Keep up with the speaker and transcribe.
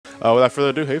Without further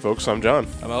ado, hey folks, I'm John.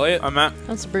 I'm Elliot. I'm Matt.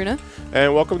 I'm Sabrina.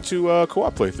 And welcome to a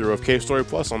co-op playthrough of Cave Story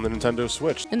Plus on the Nintendo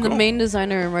Switch. And the main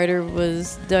designer and writer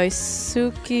was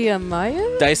Daisuke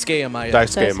Amaya? Daisuke Amaya.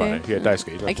 Daisuke? Amaya. Yeah,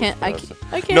 Daisuke. I can't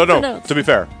No, pronounce. to be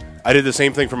fair, I did the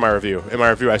same thing for my review. In my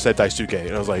review, I said Daisuke,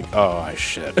 and I was like, oh, I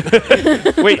shit.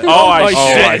 Wait,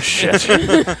 I shit. I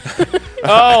shit.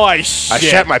 I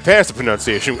shat my pants. The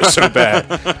pronunciation was so bad.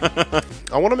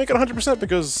 I want to make it 100%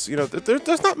 because, you know,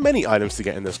 there's not many items to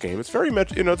get in this game. It's very,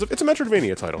 it's a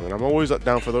Metroidvania title, and I'm always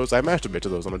down for those. I masturbate to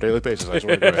those on a daily basis. I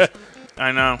swear to God.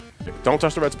 I know. Don't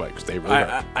touch the red spikes. They really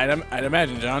hurt. I'd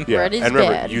imagine, John. Yeah, Red is and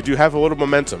remember, bad. you do have a little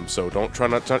momentum, so don't try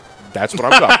not to. That's what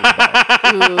I'm talking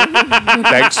about.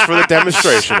 Thanks for the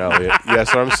demonstration, Elliot.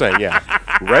 Yes, what I'm saying. Yeah,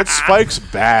 red spikes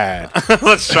bad.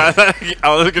 Let's try that.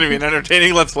 Oh, this is going to be an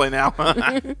entertaining Let's Play now.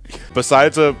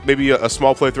 Besides maybe a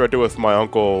small playthrough I did with my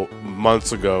uncle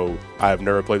months ago, I have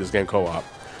never played this game co-op.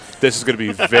 This is going to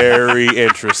be very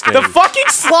interesting. The fucking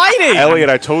sliding! Elliot,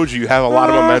 I told you have a lot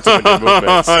of momentum in your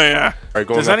movements. Oh, yeah. Right,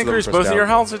 Does that increase both of your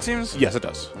healths, it seems? Yes, it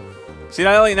does. See,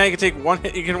 now, Elliot, now you can take one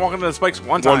hit. You can walk into the spikes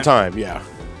one time. One time, yeah.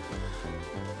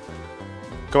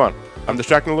 Come on. I'm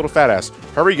distracting a little fat ass.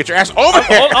 Hurry, get your ass over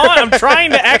here! Hold on, I'm trying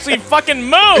to actually fucking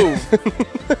move!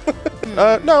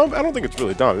 No, I don't think it's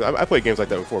really dumb. I played games like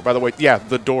that before. By the way, yeah,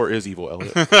 the door is evil,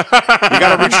 Elliot. You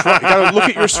gotta look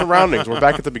at your surroundings. We're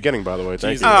back at the beginning, by the way.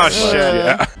 Thank you. Oh, shit.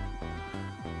 Yeah.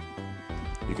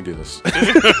 You can do this.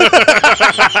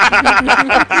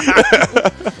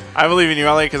 I believe in you,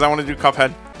 Elliot, because I want to do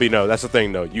Cuphead. But no, that's the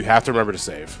thing, though. You have to remember to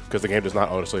save, because the game does not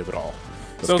auto-save at all.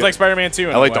 So it's like Spider-Man 2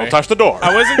 in Elliot, a way. don't touch the door.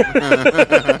 I wasn't...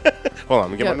 Hold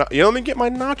on, let me get my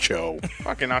nacho.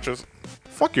 Fucking nachos.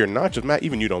 Fuck your nachos, Matt.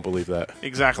 Even you don't believe that.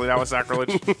 Exactly, that was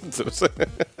sacrilege.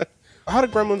 How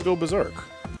did Gremlins go berserk?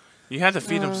 You had to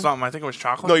feed him something. I think it was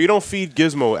chocolate. No, you don't feed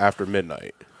Gizmo after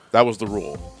midnight. That was the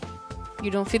rule. You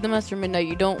don't feed them after midnight.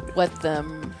 You don't wet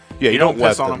them. Yeah, you don't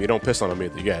wet piss on them. them. You don't piss on them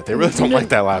either. Yeah, they really don't like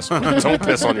that last one. Don't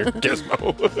piss on your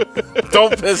Gizmo.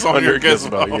 Don't piss on your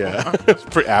Gizmo. Yeah, it's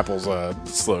pretty Apple's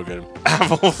slogan.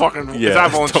 Apple fucking. Yeah, It's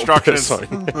Apple don't instructions.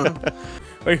 piss on-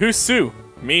 Wait, who's Sue?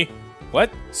 Me? What?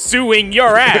 Suing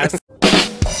your ass!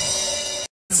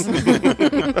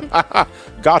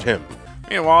 Got him.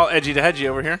 Meanwhile, edgy to hedgy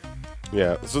over here.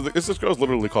 Yeah, so this girl's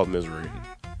literally called Misery.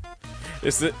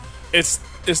 It's the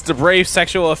brave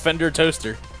sexual offender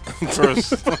toaster.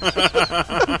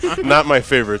 Not my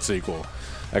favorite sequel.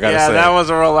 I gotta say. Yeah, that was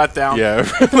a real letdown. Yeah,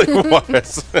 it really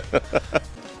was.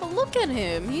 Oh, look at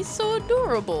him. He's so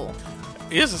adorable.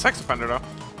 He is a sex offender, though.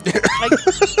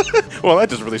 Well, that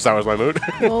just really sours my mood.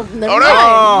 Well, never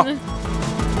Oh, mind.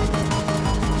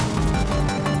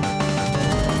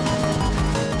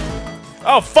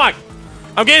 Oh, fuck!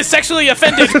 I'm getting sexually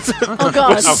offended! Oh,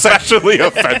 God. Sexually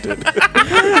offended.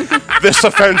 This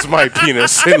offends my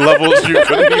penis in levels you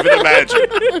couldn't even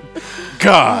imagine.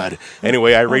 God.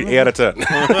 Anyway, I rate 8 out of 10.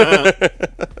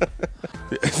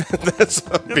 That's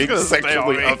being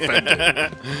sexually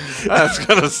offended. That's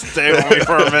gonna stay with me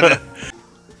for a minute.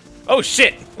 Oh,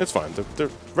 shit! It's fine. They're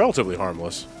relatively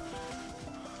harmless.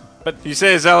 But you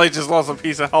say Ellie just lost a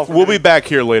piece of health. We'll be back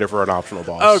here later for an optional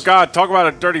boss. Oh God! Talk about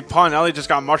a dirty pun. Ellie just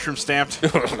got mushroom stamped. I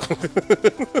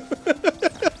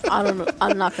don't know.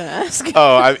 I'm not going to ask.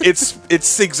 Oh,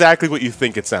 it's exactly what you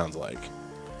think it sounds like.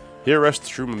 Here rests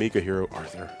true Mimika hero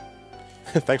Arthur.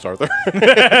 Thanks, Arthur.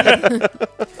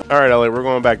 All right, Elliot, we're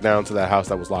going back down to that house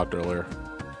that was locked earlier.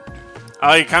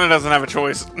 Ellie kind of doesn't have a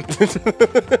choice.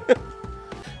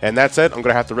 And that said, I'm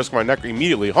going to have to risk my neck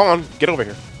immediately. Hold on. Get over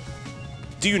here.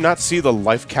 Do you not see the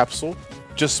life capsule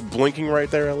just blinking right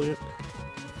there, Elliot?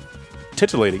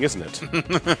 Titillating, isn't it?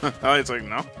 Ellio's like,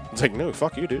 no. It's like, no,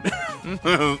 fuck you, dude.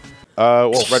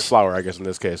 Well, red flower, I guess, in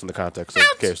this case, in the context of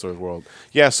Cave Story's world.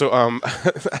 Yeah, so,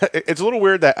 it's a little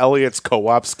weird that Elliot's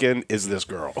co-op skin is this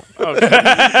girl.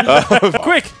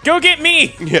 Quick, go get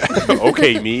me! Yeah,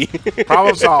 okay, me.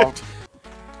 Problem solved.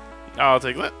 I'll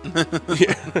take that.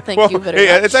 Thank you very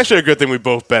much. It's actually a good thing we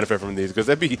both benefit from these, because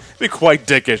it'd be quite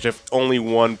dickish if only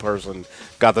one person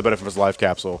got the benefit of his life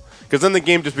capsule. Because then the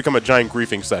game just become a giant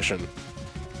griefing session.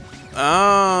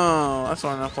 Oh, that's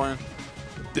why I'm not playing.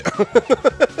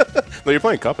 No, you're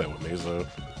playing Cuphead with me, so...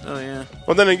 Oh, yeah.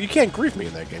 Well, then you can't grief me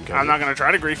in that game, can I'm you? not going to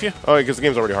try to grief you. Oh, because the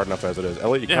game's already hard enough as it is.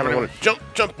 Elliot, you Yeah, kind of whatever. want to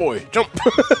jump, boy, jump.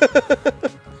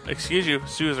 Excuse you,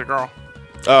 Sue is a girl.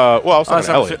 Well, I was talking that's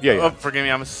to not Elliot. Sue. Yeah, yeah. Oh, forgive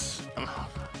me,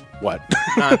 What?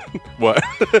 Nah. What?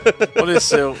 What is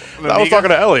Sue? I was talking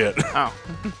to Elliot. Oh.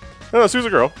 No, Sue's a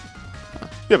girl.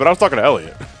 Yeah, but I was talking to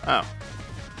Elliot. Oh.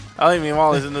 Elliot,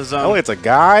 meanwhile, is in the zone. Elliot's a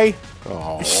guy?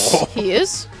 Oh. He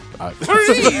is? All right,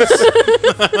 Elliot,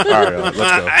 let's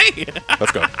go. Hey!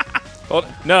 Let's go. Well,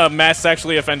 no, Matt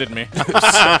sexually offended me.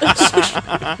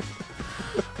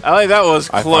 Elliot, that was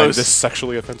I close. find this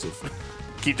sexually offensive.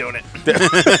 Keep doing it.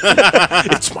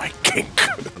 It's my kink.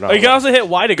 No, Oh, you can also hit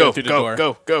Y to go through the door.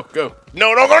 Go.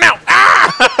 no, don't go now.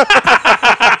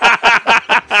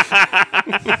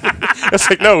 It's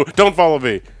like, no, don't follow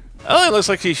me. Elliot looks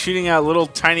like he's shooting out little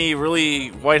tiny, really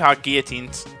white-hot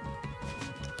guillotines.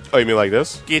 Oh, you mean like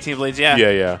this? Guillotine blades, yeah.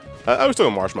 Yeah. I was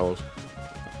doing marshmallows.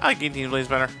 I like guillotine blades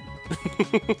better.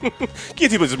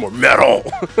 Guillotine blades is more metal.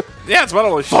 Yeah, it's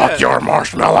metal as shit. Fuck your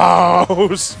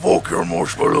marshmallows. Fuck your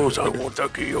marshmallows, I want the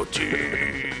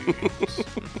guillotine.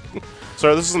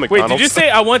 Sorry, this is Wait, McDonald's. did you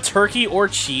say I want turkey or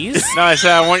cheese? No, I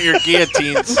said I want your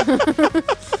guillotines.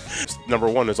 Number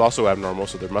 1 is also abnormal,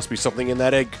 so there must be something in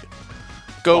that egg.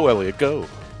 Go, Elliot, go.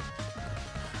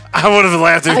 I would have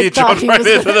laughed if I he thought jumped he right was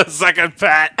into gonna- the second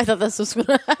pat. I thought this was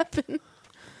gonna happen.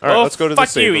 All right, Oh, let's go to the fuck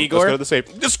save you, room. Igor. Let's go to the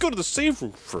save. Let's go to the save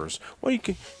room first. Well,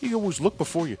 you always look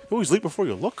before you always leap before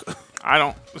you look. I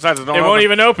don't. Besides, it don't It won't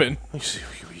even open.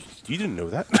 You didn't know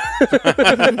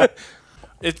that.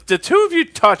 If the two of you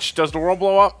touch, does the world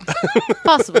blow up?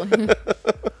 Possibly.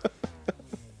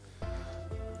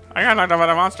 I got knocked out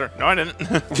by a monster. No, I didn't.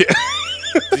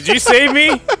 Did you save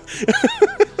me?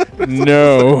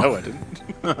 No. No, I didn't.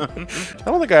 I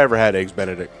don't think I ever had eggs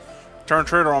Benedict. Turned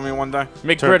traitor on me one day.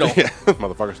 McGriddle. Yeah,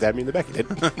 motherfucker stabbed me in the back. He did.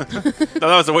 No,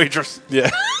 that was the waitress. Yeah.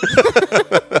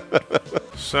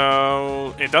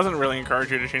 So it doesn't really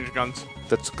encourage you to change guns.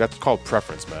 That's called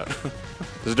preference, Matt.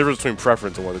 There's a difference between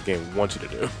preference and what the game wants you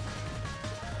to do.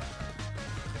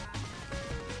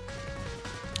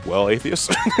 Well,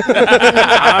 atheist.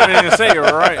 I didn't even say you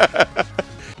were right.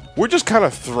 We're just kind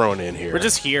of thrown in here. We're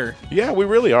just here. Yeah, we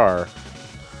really are.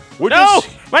 We're No!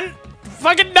 just Man,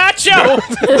 fucking nacho!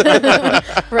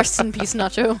 Rest in peace,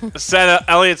 Nacho.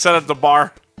 Elliot set up the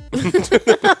bar.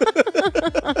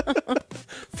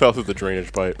 fell through the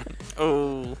drainage pipe.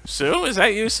 Oh, Sue? Is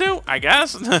that you, Sue? I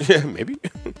guess. Yeah, maybe.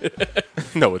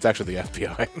 No, it's actually the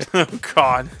FBI. Oh,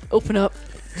 God. Open up.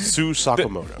 Sue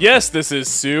Sakamoto. Yes, this is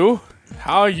Sue.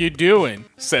 How you doing?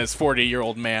 Says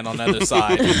 40-year-old man on the other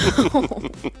side.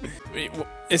 Wait,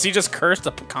 is he just cursed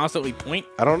to constantly point?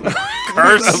 I don't know.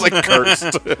 Cursed? I was like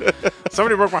cursed.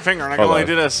 Somebody broke my finger and I can Hold only on.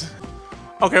 do this.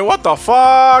 Okay, what the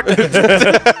fuck?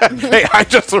 Hey, I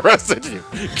just arrested you.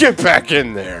 Get back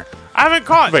in there. I haven't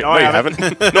caught. Wait, no, no, I you haven't.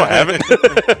 haven't. No, I haven't.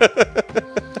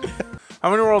 How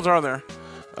many worlds are there?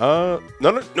 No,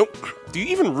 nope. Do you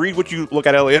even read what you look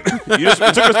at, Elliot? You just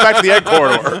took us back to the egg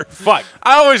corridor. Fuck.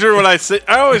 I always read what I say.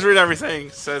 I always read everything.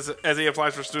 Says as he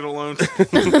applies for student loans.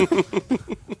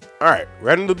 All right,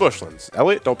 right into the bushlands.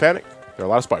 Elliot, don't panic. There are a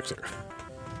lot of spikes here.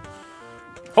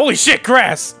 Holy shit,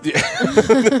 grass!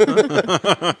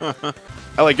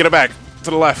 Elliot, get it back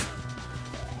to the left.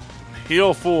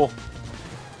 Heel fool.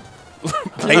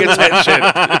 Pay attention.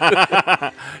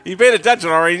 He paid attention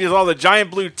already. He just saw the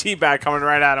giant blue tea bag coming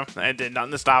right at him. And did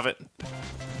nothing to stop it.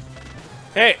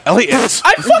 Hey, Elliot.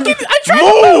 I tried to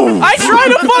move! I tried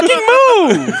to fucking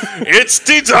move! It's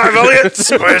tea time, Elliot.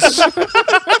 Squish.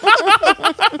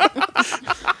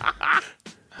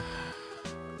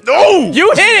 No!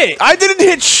 You hit it! I didn't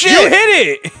hit shit. You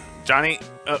hit it! Johnny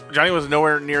was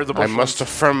nowhere near the bush. I must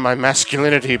affirm my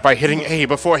masculinity by hitting A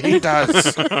before he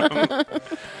does. Talk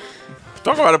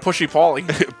about a pushy Paulie.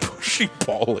 Pushy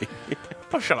Polly.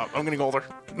 Oh, shut up. I'm getting older.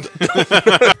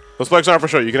 Those spikes aren't for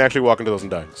sure. You can actually walk into those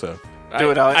and die. So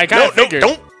Do it, Elliot. I kind of no, figured.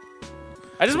 don't.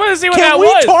 I just wanted to see what Can that we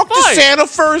was. talk to Fine. Santa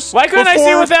first? Why couldn't I see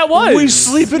before what that was? We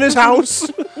sleep in his house.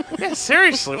 Yeah,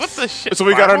 seriously. What the shit? So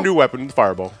we got our Fireball? new weapon, the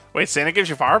fireball. Wait, Santa gives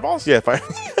you fireballs? Yeah,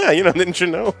 yeah, you know, didn't you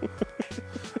know?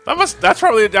 That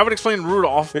would explain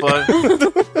Rudolph, but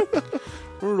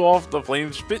Rudolph the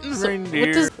flame-spitting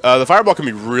reindeer. does- The fireball can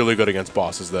be really good against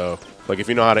bosses, though. Like if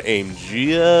you know how to aim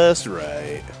just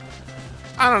right.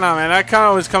 I don't know, man. That kind of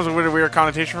always comes with a weird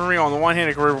connotation for me. On the one hand,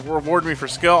 it can reward me for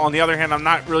skill. On the other hand, I'm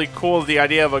not really cool with the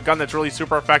idea of a gun that's really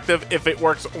super effective if it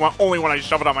works only when I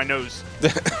shove it on my nose.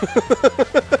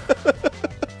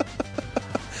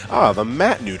 Ah, the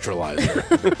mat neutralizer.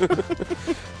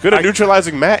 Good at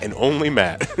neutralizing mat and only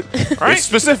mat. Right? It's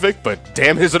specific, but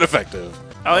damn is it effective.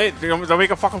 Elliot, don't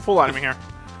make a fucking fool out of me here.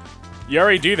 You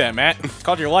already do that, Matt. It's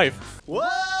called your life.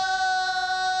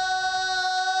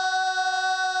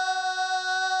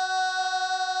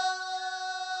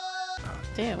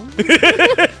 Damn.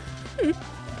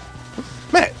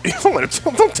 Matt,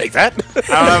 don't take that. I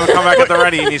don't have him come back at the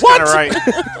ready, and he's kind of right.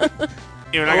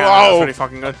 Even I got Whoa. that's pretty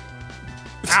fucking good.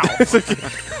 Ow.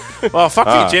 Well,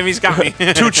 fuck you, Jim. He's got me.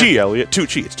 Touche, Elliot.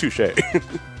 Touche. It's touche.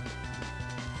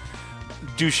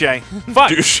 Douche. Fuck.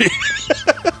 Douche.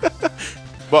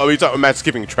 Well, Matt's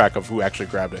keeping track of who actually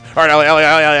grabbed it. All right, Elliot.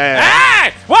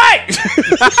 Ah! What?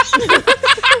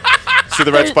 See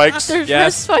the red spikes? There's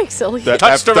Yes. red spikes, Elliot.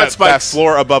 Touch the red That spikes.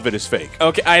 floor above it is fake.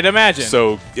 Okay, I'd imagine.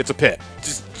 So it's a pit.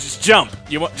 just jump.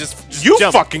 You want just You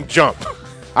jump. fucking jump.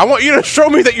 I want you to show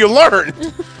me that you learned.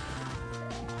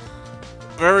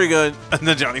 Very good. And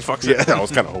then Johnny fucks it. Yeah, I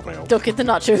was kind of hoping. Don't get the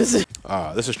nachos.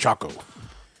 This is Choco.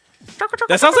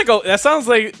 That sounds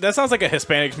like a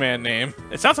Hispanic man name.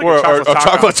 It sounds like Or a chocolate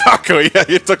taco. chocolate taco. Yeah,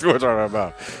 you took what we're talking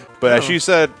about. But as she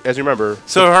said, as you remember,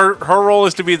 So her role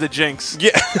is to be the jinx.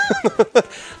 yeah,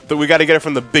 that we got to get it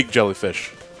from the big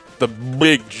jellyfish. The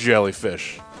big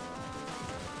jellyfish.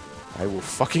 I will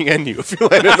fucking end you if you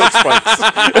land in those spikes.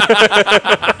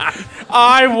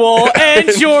 I will end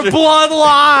your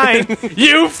bloodline,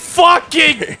 you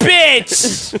fucking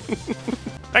bitch!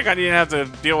 Thank God you didn't have to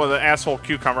deal with an asshole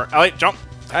cucumber. Elliot, jump.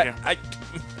 I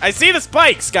see the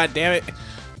spikes. God damn it!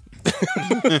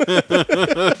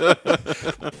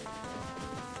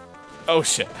 Oh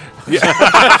shit! Yeah.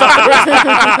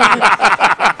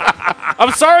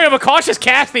 I'm sorry. I'm a cautious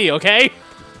Kathy. Okay.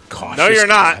 No, you're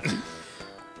not.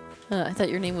 I thought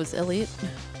your name was Elliot.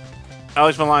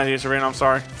 Elliot's been lying to you, Serena. I'm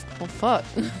sorry. Oh, fuck.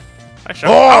 I showed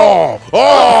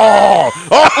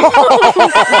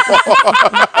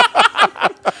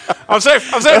I'm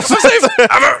safe. I'm safe.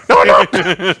 I'm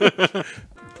safe.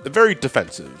 They're very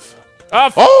defensive. Oh,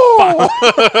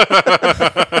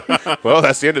 Well,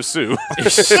 that's the end of Sue.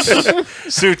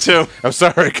 Sue 2. I'm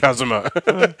sorry, Kazuma.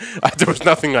 There was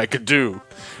nothing I could do.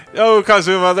 Oh,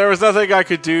 Kazuma, there was nothing I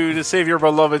could do to save your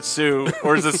beloved Sue.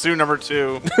 Or is this Sue number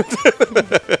 2?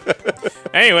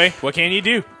 Anyway, what can you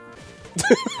do?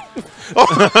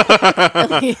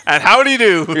 And how do you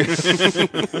do?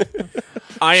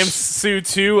 I am Sue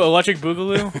 2 Electric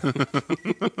Boogaloo.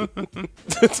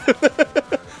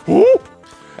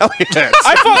 Elliot.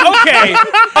 I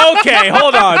thought. Okay,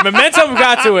 hold on. Momentum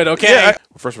got to it. Okay. Yeah,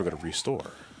 first we're going to restore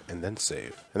and then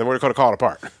save. And then we're going to call it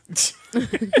apart.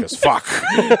 Because fuck.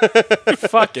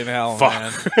 Fucking hell,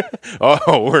 man.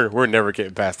 Oh, we're never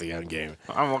getting past the end game.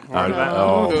 I'm looking forward to that.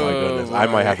 Oh my goodness. I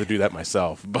might have to do that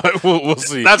myself. But we'll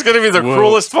see. That's going to be the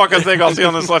cruelest fucking thing I'll see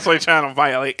on this Let's Play channel.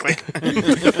 Bye, Elliot. Click.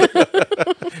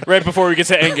 Right before we get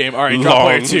to endgame. All right, drop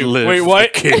player 2. live Wait,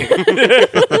 what?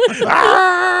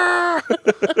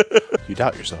 You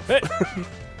doubt yourself.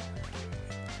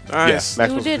 Nice. Yeah,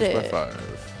 Who Maxwell's did 6.5. it?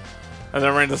 And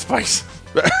then ran the spikes.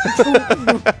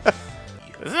 Isn't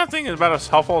that thing about as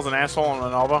helpful as an asshole and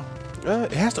an elbow?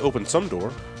 It has to open some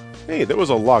door. Hey, there was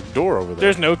a locked door over there.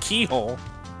 There's no keyhole.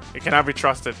 It cannot be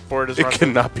trusted, for it is It rusted.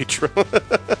 cannot be true.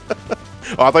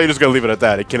 Oh, I thought you were just going to leave it at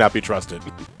that. It cannot be trusted.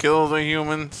 Kill the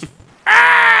humans.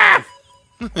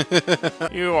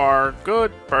 You are a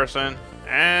good person,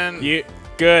 and You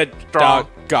good Strong.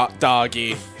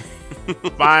 doggy.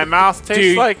 my mouth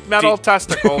tastes like metal do-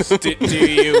 testicles. Do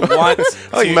you want?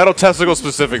 I like metal testicles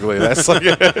specifically. That's like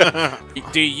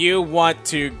Do you want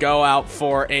to go out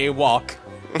for a walk?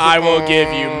 I will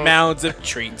give you mounds of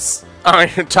treats.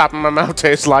 iron. Top of my mouth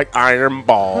tastes like iron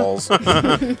balls.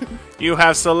 You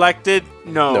have selected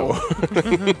no.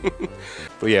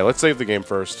 But yeah, let's save the game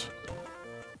first.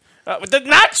 With the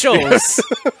nachos.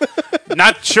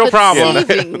 Not your problem.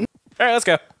 Saving. All right, let's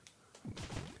go.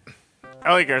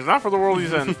 Elliot cares not for the world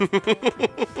he's in. Let's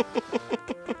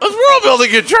world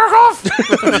building, you jerk off!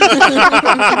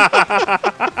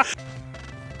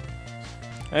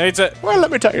 Hey, it's a Well,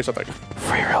 let me tell you something.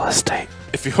 free real estate.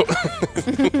 If you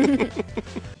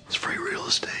It's free real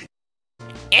estate.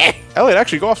 Elliot,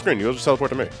 actually go off screen. You'll just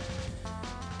teleport to me.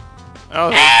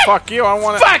 Oh, fuck you, I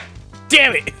want to... Fuck!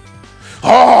 Damn it!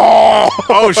 Oh,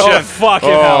 Oh, shit. Fucking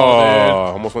hell,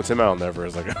 dude. Almost went Tim Allen there for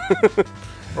a second.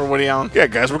 Or Woody Allen. Yeah,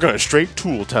 guys, we're going straight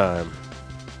tool time.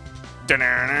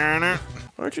 Da-na-na-na.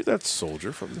 Aren't you that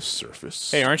soldier from the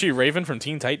surface? Hey, aren't you Raven from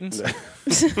Teen Titans?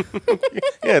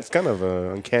 Yeah, it's kind of an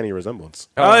uncanny resemblance.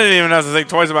 I didn't even have to think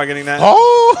twice about getting that.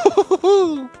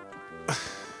 Oh!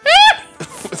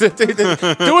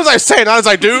 Do as I say, not as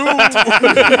I do.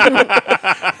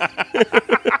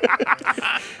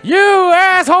 You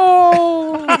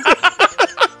asshole!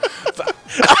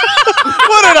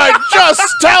 What did I just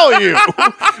tell you?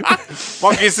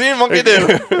 Monkey see, monkey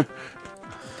do.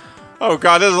 Oh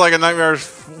god, this is like a nightmare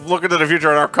looking to the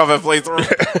future in our Covet playthrough.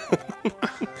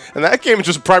 And that game is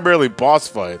just primarily boss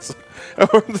fights.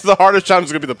 The hardest challenge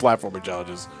is going to be the platforming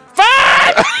challenges.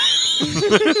 Fuck!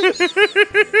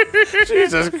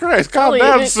 Jesus Christ, calm Elliot.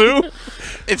 down, Sue.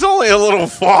 It's only a little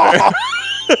fall.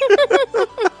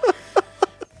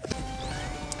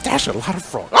 Dash a lot of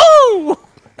frog. Oh!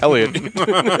 Elliot.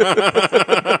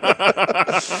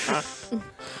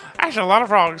 I Gosh, a lot of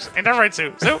frogs. Ain't that right,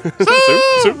 Sue? Sue?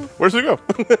 Sue? Where's Sue go?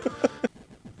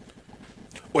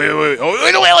 wait,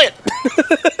 no, Elliot!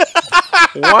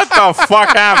 What the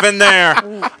fuck happened there?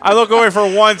 I look away for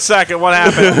 1 second. What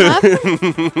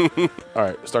happened? All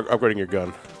right, start upgrading your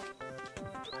gun.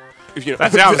 If you know,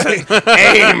 That's the opposite.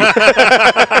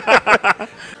 aim.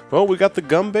 Well, we got the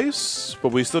gum base,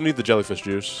 but we still need the jellyfish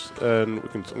juice, and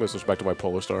I'm gonna switch back to my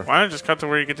Polar Star. Why don't you just cut to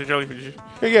where you get the jellyfish?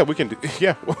 Yeah, we can.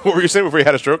 Yeah, what were you saying before you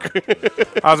had a stroke?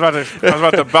 I was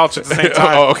about to belch at the same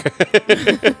time. Oh, okay.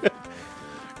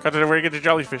 Cut to where you get the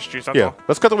jellyfish juice. That's Yeah, all.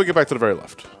 let's cut the we get back to the very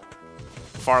left.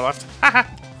 Far left. Oh,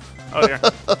 yeah.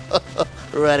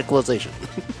 Radicalization.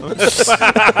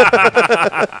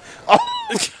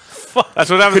 That's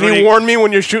what happens Can when you warn me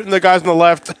when you're shooting the guys on the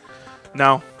left?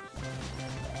 No.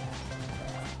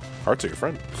 Heart's your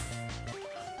friend.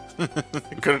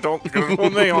 Could have told me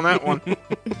on that one.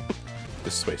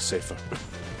 This space safer.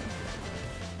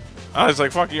 I was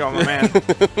like, fuck you, I'm the man.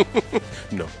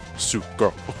 No, Sue,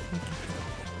 girl.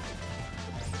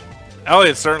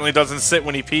 Elliot certainly doesn't sit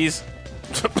when he pees.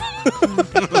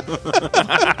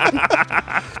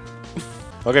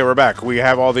 Okay, we're back. We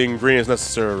have all the ingredients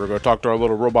necessary. We're going to talk to our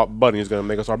little robot bunny who's going to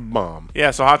make us our bomb. Yeah,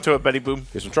 so hot to it, Betty Boom.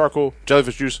 Get some charcoal,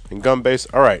 jellyfish juice, and gum base.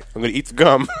 All right, I'm going to eat the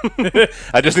gum.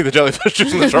 I just need the jellyfish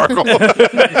juice and the charcoal. Wow,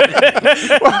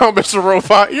 Mr.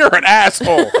 Robot, you're an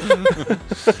asshole. Would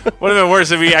have been worse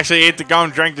if he actually ate the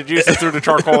gum, drank the juice, and threw the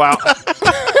charcoal out.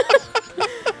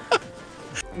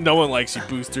 No one likes you,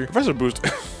 Booster. Professor Booster.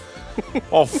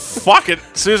 Oh, fuck it.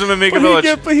 Susan Mimiga Village.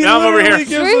 Now I'm over here.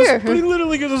 He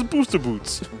literally gives us booster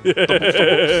boots.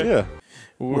 Yeah.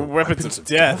 We're weapons of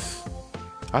death.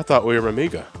 I thought we were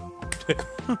Amiga.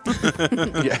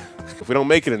 Yeah. If we don't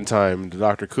make it in time, the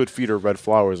doctor could feed her red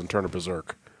flowers and turn her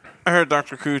berserk. I heard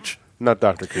Dr. Cooch. Not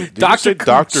Dr. Cooch. Did Dr. you say Cooch.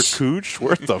 Dr. Cooch?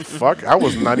 Where the fuck? I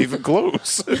was not even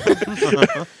close.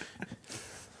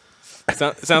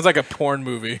 Sounds like a porn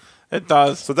movie. It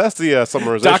does. So that's the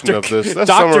summarization Dr. of this. That's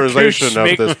Dr. summarization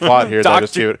Cooch of this plot here that I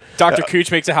just gave it. Dr. Cooch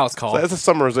makes a house call. That's a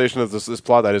summarization of this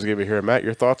plot that I just gave you here. Matt,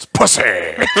 your thoughts? Pussy!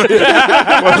 Well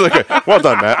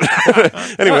done,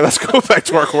 Matt. Anyway, let's go back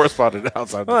to our correspondent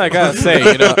outside. Well, I gotta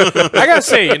say,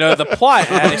 the plot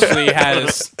actually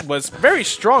was very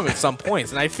strong at some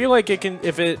points, and I feel like it can,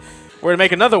 if it were to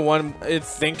make another one, I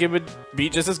think it would be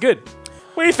just as good.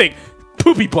 What do you think?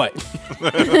 Poopy butt.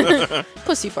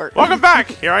 Pussy fart. Welcome back.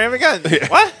 Here I am again.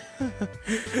 What?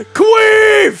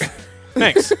 Queef!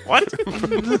 Thanks. What? Can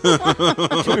we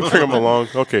bring him along?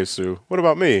 Okay, Sue. What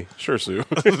about me? Sure, Sue.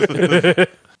 The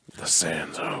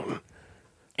sand zone.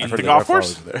 In the golf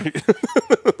course?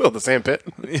 Oh, the sand pit?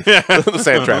 Yeah. The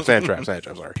sand trap, sorry.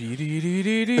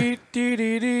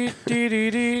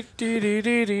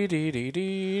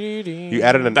 You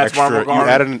added an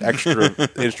extra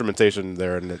instrumentation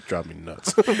there, and it drove me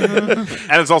nuts.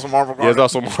 And it's also Marvel Yeah, it's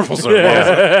also Marvel Zone.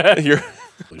 Yeah.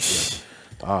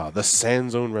 The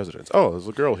Sand Zone residence. Oh, there's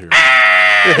a girl here.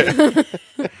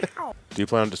 Do you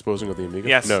plan on disposing of the Amiga?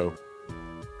 Yes. No.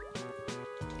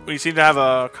 We seem to have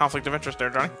a conflict of interest there,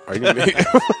 Johnny. Are you going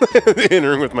to be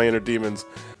entering with my inner demons?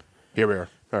 Here we are.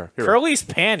 All right, here we are. Curly's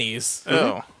panties.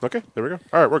 Oh. Okay, there we go.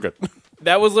 All right, we're good.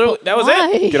 That was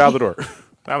it. Get out of the door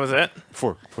That was it?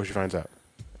 before she finds out.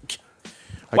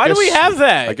 Why do we have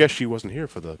that? I guess she wasn't here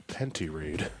for the Penty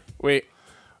raid. Wait.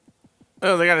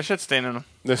 Oh, they got a shit stain in them.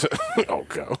 Oh,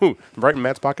 go. Right in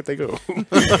Matt's pocket they go.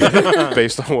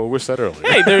 Based on what we said earlier.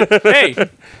 Hey,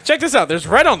 check this out. There's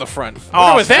red on the front.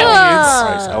 Oh, With that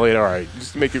Nice. Elliot, all right.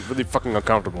 Just make it really fucking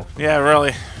uncomfortable. Yeah,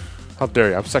 really. How dare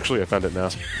you? I'm sexually offended now.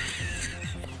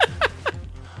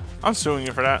 I'm suing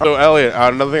you for that. So, Elliot,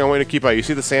 another thing I want you to keep out. You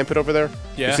see the sand pit over there?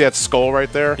 Yeah. You see that skull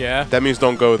right there? Yeah. That means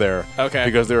don't go there. Okay.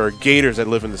 Because there are gators that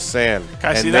live in the sand. Can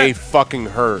I and see they that? fucking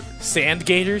hurt. Sand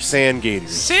gators? Sand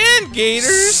gators. Sand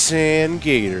gators? Sand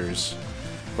gators.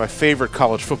 My favorite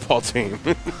college football team.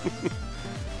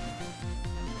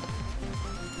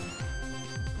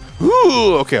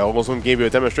 Ooh, okay, I almost gave you a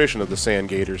demonstration of the sand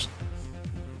gators.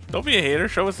 Don't be a hater.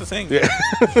 Show us the thing. Yeah.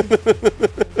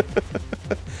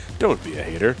 Don't be a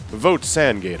hater. Vote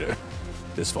Sand Gator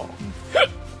this fall.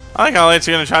 I think Elliot's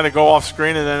going to try to go off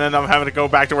screen and then end up having to go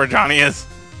back to where Johnny is.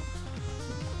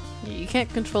 You can't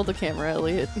control the camera,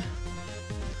 Elliot.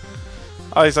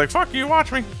 Oh, he's like, fuck you,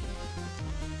 watch me.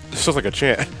 This feels like a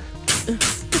chant.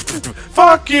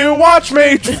 Fuck you, watch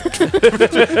me!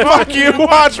 Fuck you,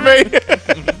 watch me!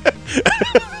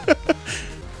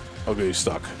 Okay, he's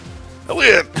stuck.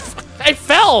 Elliot! I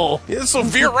fell. Yeah, so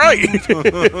Veer right. What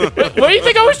do you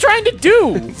think I was trying to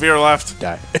do? Veer left.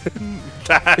 Die.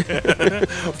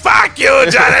 Fuck you,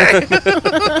 Johnny!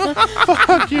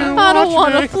 Fuck you. I don't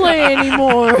want to play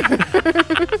anymore.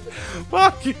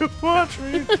 Fuck you, watch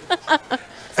me.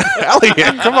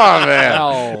 Elliot, come on, man.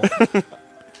 Ow.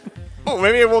 Oh,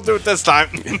 maybe I won't do it this time.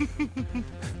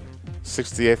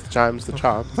 68th chimes the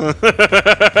chop.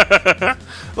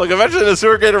 Look, eventually the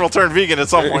sewer gator will turn vegan at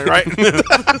some point, right?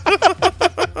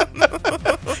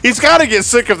 He's got to get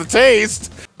sick of the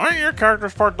taste. Aren't your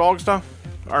characters part dogs, though?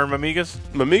 Or mamigas?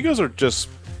 Mamigos are just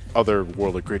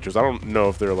otherworldly creatures. I don't know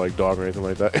if they're like dog or anything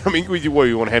like that. I mean, what, you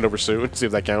want to hand over Sue and see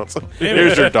if that counts?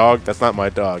 Here's your dog. That's not my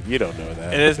dog. You don't know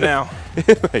that. It is now.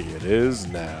 It is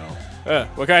now.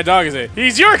 What kind of dog is it?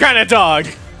 He's your kind of dog.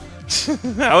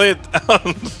 Elliot,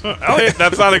 Elliot,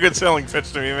 that's not a good selling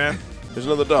pitch to me, man. There's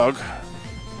another dog.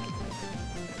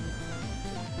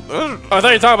 Oh, I thought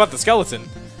you were talking about the skeleton.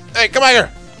 Hey, come on here.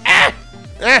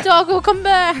 Dog will come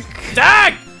back.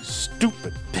 Dog!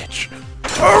 Stupid bitch.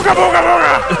 Booga, booga,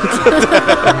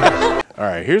 booga! All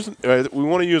right, here's. We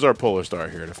want to use our polar star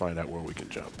here to find out where we can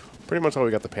jump. Pretty much how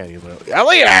we got the panties.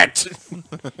 Elliot!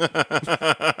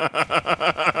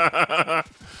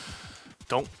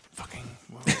 Don't fucking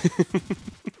move.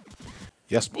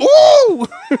 Yes. Ooh!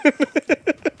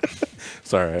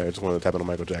 Sorry, I just wanted to tap into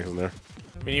Michael Jackson there.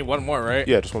 We need one more, right?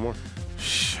 Yeah, just one more.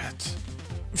 Shit.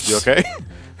 You okay?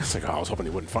 It's like, oh, I was hoping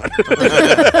you wouldn't find it.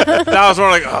 That was more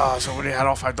like, oh, somebody had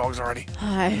all 5 dogs already.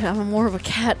 Hi, I'm more of a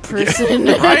cat person.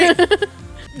 Right?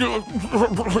 You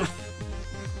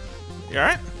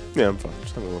alright? Yeah, I'm fine.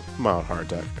 Just having a mild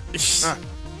heart attack. That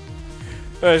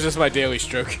was just my daily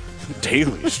stroke.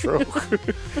 Daily stroke.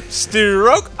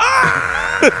 Stroke?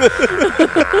 Ah!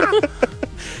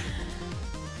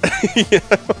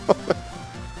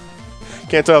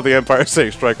 Can't tell if the Empire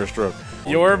say strike or stroke.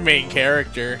 Your main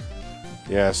character.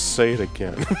 Yeah, say it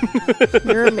again.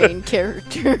 You're a main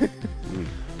character.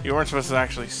 You weren't supposed to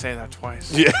actually say that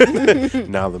twice. Yeah.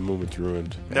 Now the movement's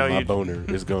ruined. And No, my you- boner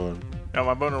is gone. No,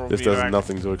 my boner will This be does back.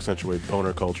 nothing to accentuate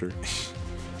boner culture.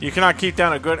 You cannot keep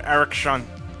down a good Eric Shun.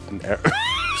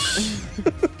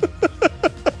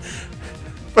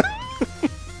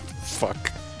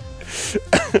 Fuck.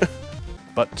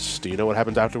 But do you know what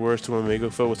happens afterwards to an Amigo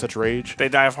filled with such rage? They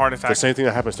die of heart The attack. same thing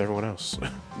that happens to everyone else.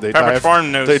 They Peppered die of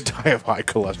Farm knows. They die of high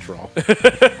cholesterol.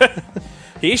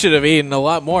 He should have eaten a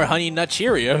lot more Honey Nut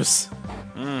Cheerios.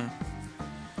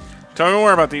 Tell me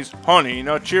more about these honey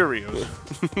nut Cheerios.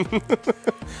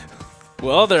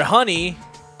 Well, they're honey,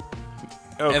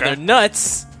 and they're Okay.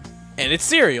 nuts, and it's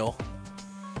cereal.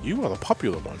 You are the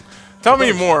popular one. Tell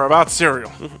me more about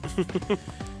cereal.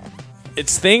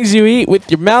 It's things you eat with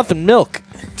your mouth and milk.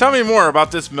 Tell me more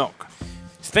about this milk.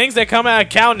 It's things that come out of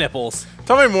cow nipples.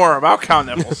 Tell me more about cow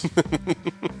nipples.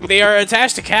 They are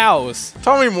attached to cows.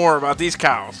 Tell me more about these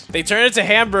cows. They turn into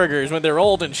hamburgers when they're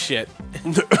old and shit.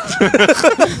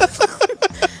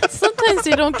 Sometimes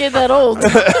they don't get that old.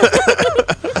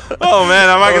 Oh man,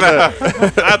 am I gonna?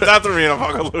 That's me in a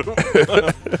fucking loop.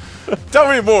 Tell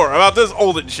me more about this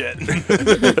old and shit.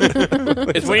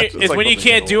 It's when like you when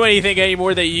can't they do anything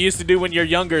anymore that you used to do when you're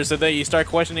younger, so that you start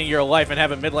questioning your life and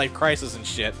have a midlife crisis and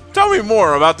shit. Tell me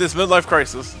more about this midlife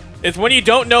crisis. It's when you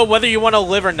don't know whether you want to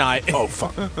live or not. Oh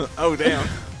fuck. Oh damn.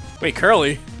 Wait,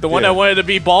 Curly, the one Yeah. that wanted to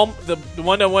be ball, the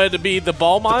one that wanted to be the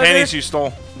ball monitor. Panties you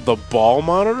stole. The ball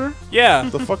monitor? Yeah.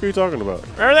 The fuck are you talking about?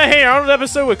 Remember that Hey Arnold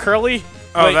episode with Curly?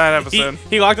 Oh, Like, that episode.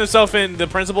 He locked himself in the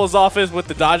principal's office with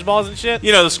the dodgeballs and shit.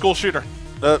 You know, the school shooter.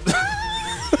 Okay.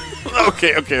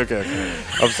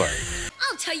 I'm sorry.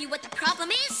 I'll tell you what the problem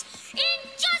is.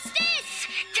 Injustice!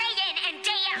 Day in and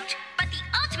day out. But the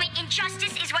ultimate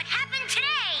injustice is what happened today.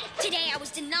 Today I was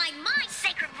denied my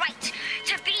sacred right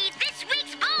to be this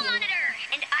week's ball monitor.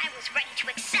 And I was ready to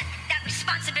accept that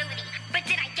responsibility. But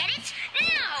did I get it?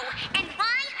 No! And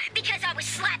why? Because I was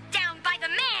slapped down by the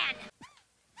man.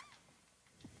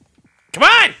 Come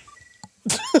on!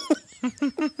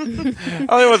 I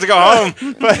only wants to go home.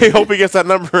 But I hope he gets that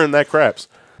number and that craps.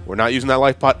 We're not using that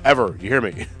life pot ever. You hear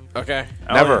me? Okay.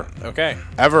 Never. Okay.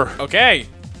 Ever. Okay.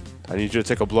 I need you to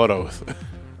take a blood oath.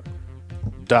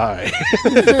 Die.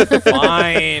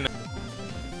 Fine.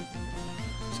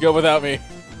 Let's go without me.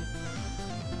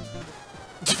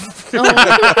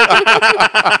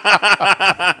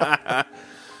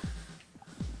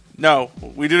 No,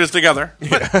 we do this together.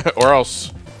 Or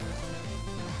else.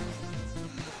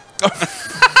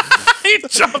 He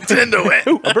jumped into it.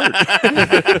 A bird.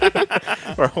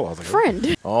 Or, hold on a second.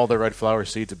 Friend. All the red flower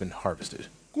seeds have been harvested.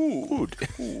 Good.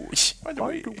 By the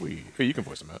way, Here, you can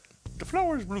voice them out. the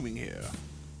flower is blooming here.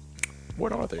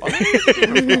 What are they?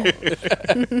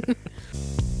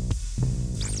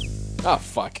 Oh,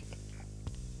 fuck.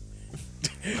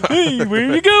 Hey, where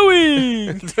are you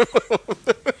going?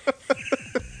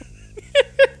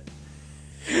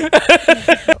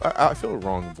 I feel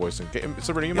wrong voicing.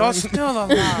 Sabrina, you You're mind? still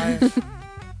alive.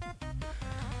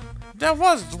 There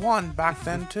was one back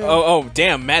then, too. Oh,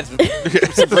 damn, Matt. Sabrina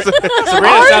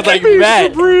sounds like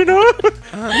Matt. Sabrina!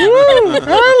 Woo,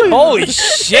 Ellie! Holy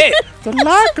shit. The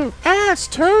lack of ass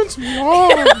turns me on.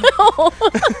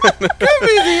 Give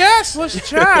me the assless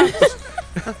chaps.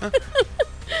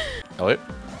 Elliot,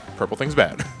 purple thing's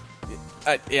bad.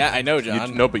 Yeah, I know,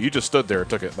 John. No, but you just stood there and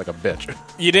took it like a bitch.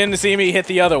 You didn't see me hit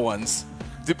the other ones.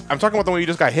 Dude, I'm talking about the one you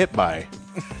just got hit by.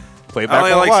 Play back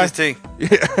Elliot on likes live. his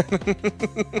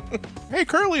tea. Hey,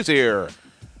 Curly's here.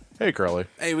 Hey, Curly.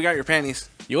 Hey, we got your panties.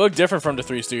 You look different from the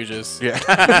Three Stooges. Yeah.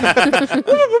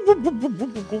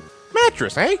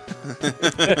 Mattress, eh?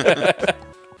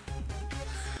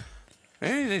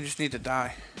 Maybe they just need to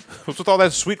die. What's with all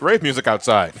that sweet rave music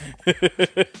outside?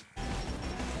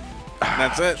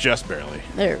 That's it. Just barely.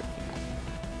 There.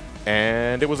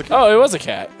 And it was a cat. Oh, it was a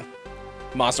cat.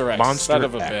 Monster X. Monster Son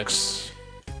of a bitch. X.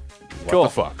 What Cool. the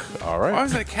fuck? All right. Why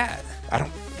was it a cat? I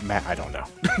don't... Matt, I don't know.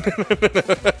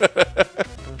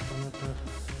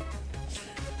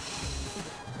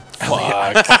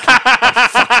 Fuck.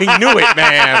 He knew it,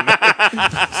 man.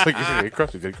 It's like, you get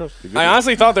crusty, get crusty. I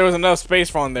honestly thought there was enough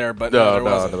space on there, but no, there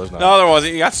wasn't. there's not. No, there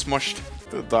wasn't. You got smushed.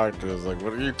 The doctor was like,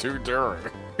 what are you two doing?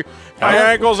 My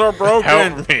ankles are broken.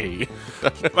 Help me.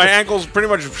 My ankles pretty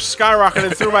much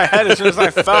skyrocketed through my head as soon as I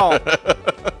fell.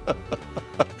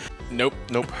 Nope.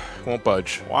 Nope. Won't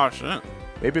budge. Wow, shit.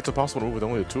 Maybe it's impossible to move with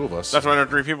only the two of us. That's why there are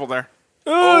 3 people there.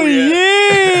 Oh,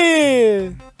 yeah!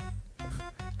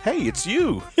 Hey, it's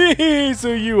you.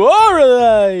 So you are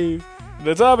alive!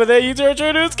 On top of that, you are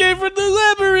trying to escape from the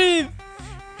labyrinth!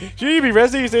 Should you be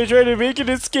resting instead of trying to make an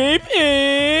escape?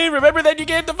 And remember that you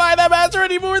can't defy that master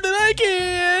any more than I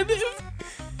can!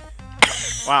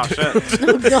 Wow, shit.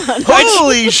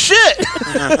 Holy shit!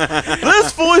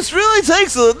 This voice really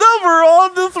takes a number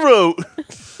on the throat.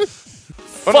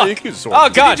 Fuck. Oh, no, you can sword. Oh,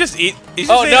 God! Just eat. He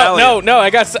just Oh, ate no, Elliot. no, I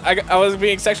was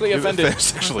being sexually offended.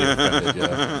 Sexually offended,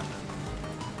 yeah.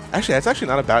 Actually, that's actually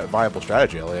not a viable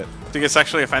strategy, Elliot. To get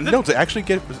sexually offended? No, to actually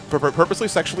get purposely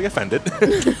sexually offended,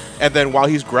 and then while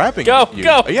he's grabbing Go, you,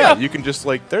 go, yeah, go. you can just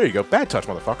like, there you go, bad touch,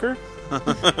 motherfucker.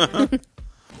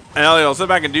 And Elliot will sit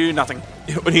back and do nothing.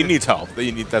 But he needs help.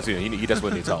 He desperately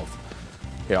needs help.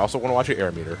 Yeah, I also want to watch your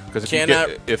air meter because if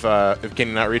can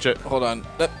you not reach it? Hold on.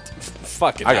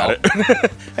 Fucking I got hell.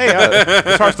 it. Hey,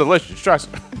 this heart's delicious. Trust.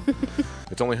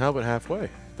 It's only but halfway. I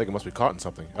think it must be caught in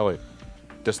something. Elliot,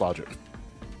 dislodge it.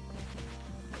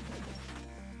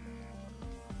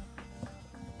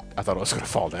 I thought it was gonna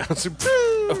fall down.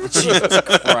 Oh, Jesus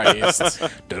Christ.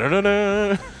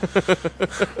 Da-da-da-da.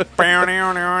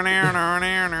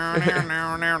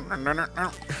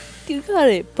 You got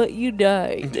it, but you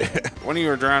died. When you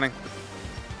were drowning.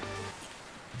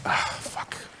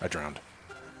 Fuck, I drowned.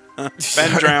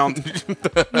 Ben drowned.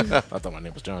 I thought my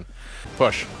name was John.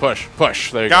 Push, push,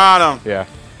 push. There you Got him. go. Yeah.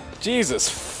 Jesus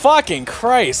fucking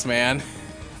Christ, man.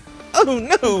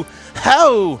 Oh no!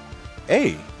 How?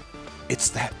 Hey, it's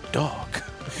that dog.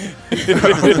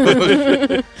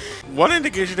 What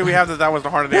indication do we have that that was the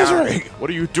heart of the That's hour? right. What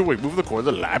are you doing? Move the core of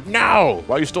the lab now,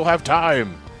 while you still have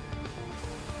time.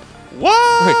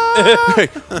 What? Hey,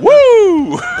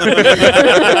 woo!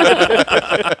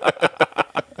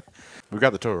 We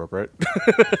got the tow rope, right?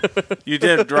 You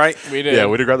did, right? We did. Yeah,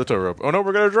 we did grab the tow rope. Oh no,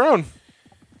 we're gonna drown.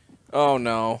 Oh,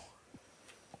 no.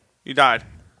 You died.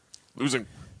 Losing.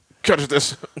 Catch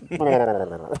this.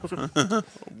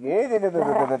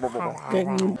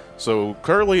 So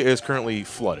Curly is currently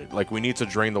flooded. Like, we need to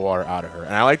drain the water out of her.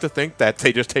 And I like to think that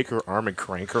they just take her arm and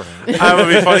crank her around. That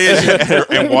would be funny as shit.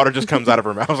 And water just comes out of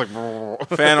her mouth. Like,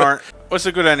 Fan art. What's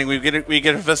a good ending? We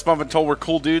get a fist bump and told we're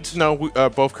cool dudes? no,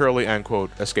 both Curly and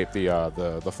Quote escape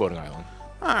the floating island.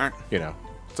 Alright. You know,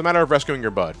 it's a matter of rescuing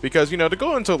your bud. Because, you know, to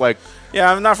go into, like,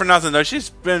 Yeah, not for nothing though. She's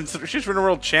been a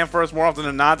real champ for us more often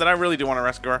than not. That I really do want to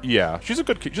rescue her. yeah, she's a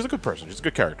good person. She's a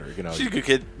good character, you know. She's a good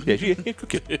kid. Yeah, she's a good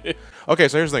kid. Okay,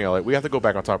 so here's the thing, Elliot. We have to go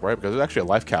back on top, right? Because there's actually a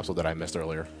life capsule that I missed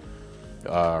earlier.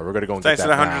 We're going to go and Thanks get to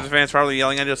that the hundreds now. of fans probably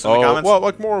yelling at us in the Oh, comments. well,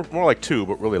 like more like 2,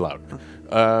 but really loud.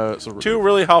 So 2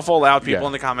 really helpful, loud people Yeah.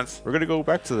 in the comments. We're gonna go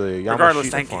back to the Regardless,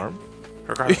 Yamashita thank you. farm.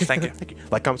 Regardless, thank you. Thank you.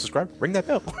 Like, comment, subscribe, ring that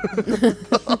bell.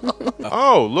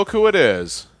 Oh, look who it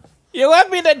is! You left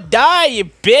me to die, you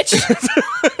bitch.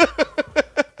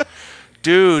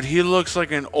 Dude, he looks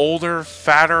like an older,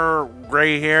 fatter,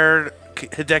 gray-haired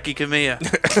Hideki Kamiya.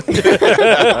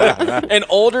 An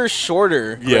older,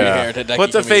 shorter gray-haired Hideki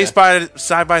Put the Kamiya. face by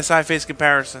side-by-side face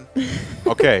comparison.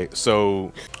 Okay,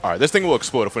 so all right, this thing will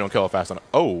explode if we don't kill it fast enough.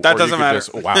 Oh, That or you doesn't could matter.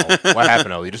 Just, wow, what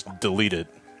happened? Elliot? You just deleted.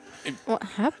 What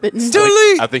happened?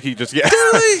 I think he just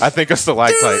I think a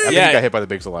stalactite. I think Yeah. he got hit by the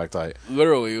big stalactite.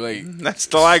 Literally, like... That's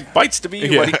stalagmites to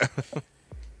me, buddy.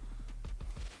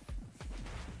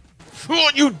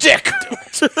 Oh, you dick!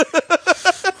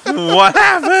 What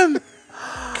happened?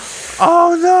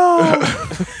 Oh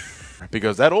no!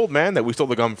 Because that old man that we stole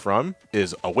the gun from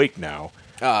is awake now.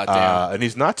 Ah, damn. And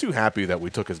he's not too happy that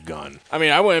we took his gun. I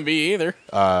mean, I wouldn't be either.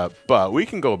 But we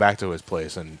can go back to his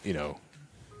place and, you know,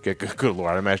 get good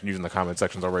lord. I imagine using the comment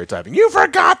sections already typing, "You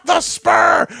forgot the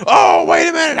spur! Oh, wait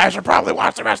a minute. I should probably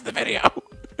watch the rest of the video."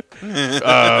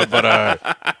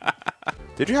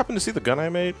 Did you happen to see the gun I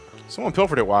made? Someone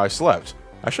pilfered it while I slept.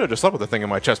 I should have just slept with the thing in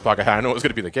my chest pocket. I know it was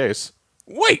going to be the case.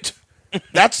 Wait!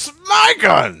 That's my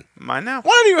gun! Mine now.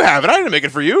 Why do you have it? I didn't make it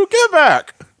for you. Give it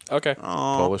back! Okay.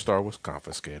 Polar Star was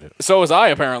confiscated. So was I,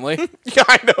 apparently. Yeah,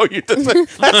 I know you did.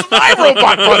 That's my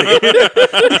robot buddy.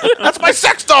 That's my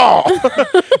sex doll.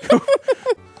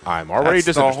 I'm already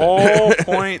That's the disinterested. whole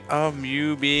point of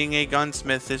you being a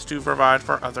gunsmith is to provide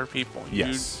for other people.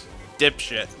 Yes. You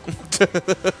dipshit.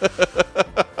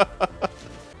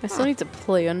 I still need to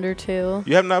play Undertale.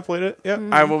 You have not played it yet?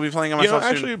 I will be playing it You know, myself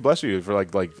soon. actually, bless you for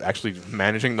like actually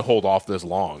managing to hold off this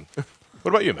long. What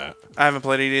about you, Matt? I haven't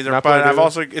played it either, Not but played it I've either?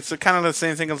 also it's kind of the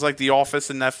same thing as like The Office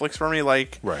and Netflix for me.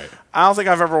 Like, Right. I don't think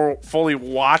I've ever fully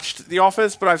watched The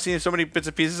Office, but I've seen so many bits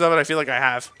and pieces of it. I feel like I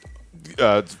have.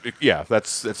 Yeah,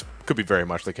 that's could be very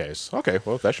much the case. Okay,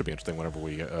 well, that should be interesting whenever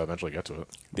we eventually get to it.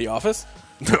 The Office?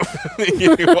 You're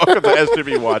welcome to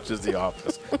SGB watches The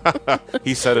Office.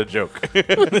 He said a joke. Steve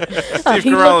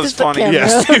Carell is funny.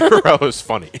 Yes, Steve Carell is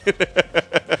funny.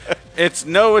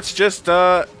 It's just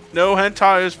no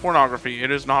hentai is pornography. It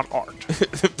is not art.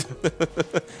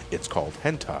 It's called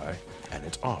hentai, and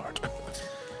it's art.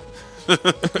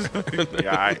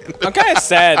 Yeah, I'm kind of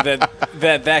sad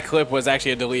that clip was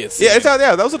actually a deleted scene. Yeah,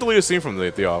 that was a deleted scene from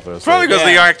The Office. probably because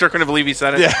the Yeah. actor couldn't believe he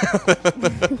said it. Yeah.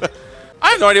 I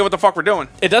have no idea what the fuck we're doing.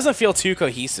 It doesn't feel too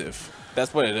cohesive.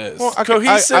 That's what it is. Well, okay,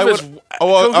 Cohesive I would- is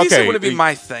cohesive cohesive wouldn't be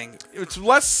my thing. It's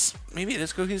less. Maybe it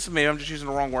is cohesive. Maybe I'm just using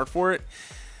the wrong word for it.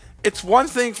 It's one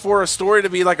thing for a story to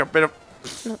be like a bit of.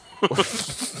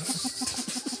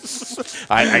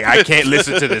 I can't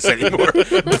listen to this anymore.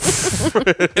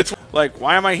 It's like,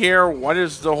 why am I here? What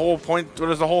is the whole point? What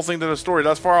is the whole thing to the story?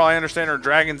 Thus far, all I understand are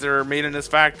dragons that are made in this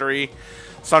factory.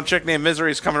 Some chick named Misery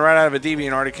is coming right out of a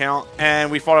DeviantArt account, and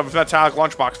we fought a metallic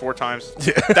lunchbox 4 times.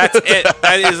 That's it.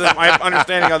 That is my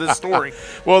understanding of this story.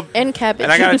 Well, And cabbage.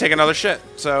 And I gotta take another shit.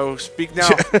 So speak now.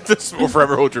 this will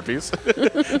forever hold your peace.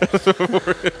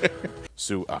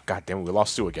 Sue, God damn it, we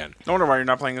lost Sue again. No wonder why you're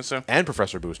not playing this, so. And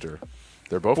Professor Booster.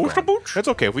 They're both Booster gone. Booch? It's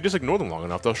okay. If we just ignore them long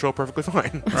enough, they'll show up perfectly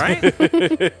fine.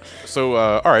 Right? So,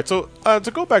 all right. So,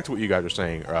 to go back to what you guys were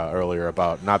saying earlier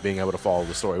about not being able to follow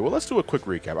the story, well, let's do a quick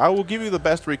recap. I will give you the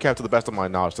best recap to the best of my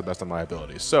knowledge, to the best of my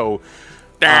abilities. So,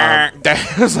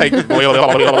 that's like, anyway,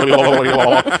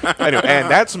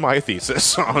 and that's my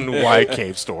thesis on why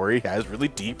Cave Story has really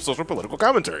deep social political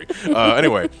commentary.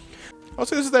 Anyway, I'll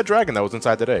say this is that dragon that was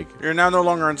inside that egg. You're now no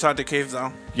longer inside the cave,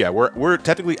 though. Yeah, we're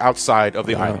technically outside of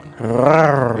the island.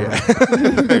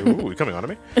 Yeah. Ooh, coming on to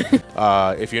me.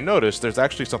 If you notice, there's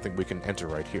actually something we can enter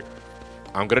right here.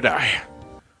 I'm gonna die.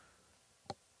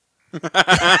 You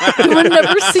will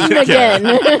never see me again.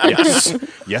 Yes.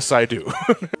 Yes, I do.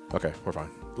 Okay, we're fine.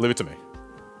 Leave it to me.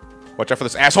 Watch out for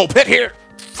this asshole pit here.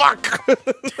 Fuck. Leave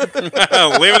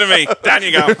it to me. Down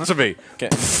you go. To me.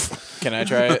 Can I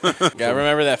try it? Gotta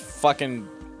remember that fucking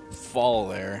fall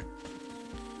there.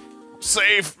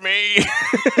 Save me.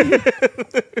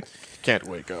 Can't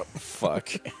wake up. Fuck.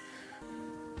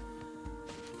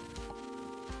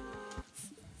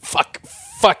 Fuck.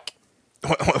 Fuck.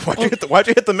 Why'd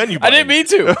you hit the menu button? I didn't mean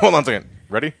to. Hold on a second.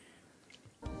 Ready?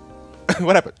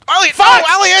 What happened? Elliot! Oh,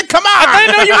 Elliot, come on! I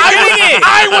didn't know you were doing it.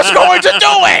 I was going to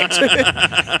do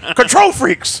it! Control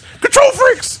freaks! Control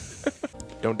freaks!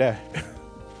 Don't die.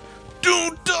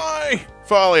 Don't die!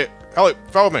 Follow Elliot. Elliot,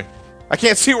 follow me. I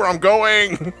can't see where I'm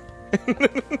going.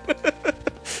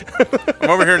 I'm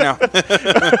over here now.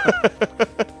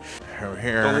 Over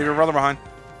here. Don't leave your brother behind.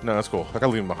 No, that's cool. I gotta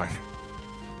leave him behind.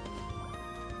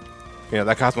 Yeah,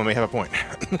 that Cosmo may have a point.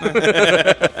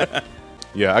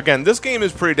 Yeah, again, this game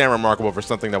is pretty damn remarkable for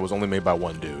something that was only made by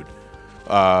one dude.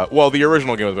 Well, the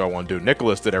original game was by one dude.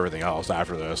 Nicholas did everything else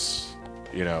after this.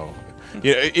 You know,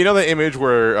 You know the image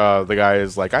where the guy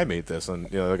is like, I made this, and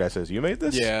the guy says, you made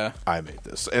this? Yeah. I made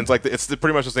this. And it's like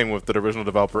pretty much the same with the original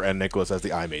developer and Nicholas as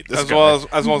the I made this As guy. well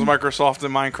as Microsoft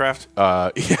and Minecraft.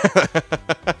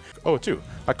 Yeah. Oh, too.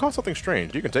 I caught something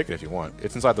strange. You can take it if you want.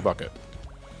 It's inside the bucket.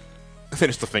 Then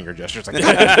it's the finger gesture. It's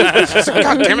like,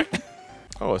 God damn it.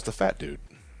 Oh, it's the fat dude.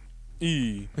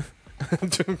 E.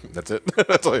 That's it.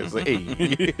 That's all it's like,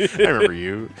 hey. I remember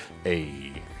you.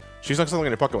 Hey. She stuck something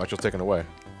in your pocket while she was taken away.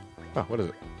 Oh, what is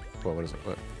it? Well, what is it?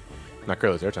 What? Not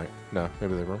Curly's air tank. No,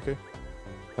 maybe the room key?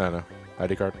 I don't know.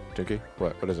 ID card? Gym key?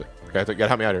 What is it? You gotta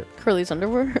help me out here. Curly's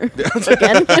underwear.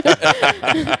 Again.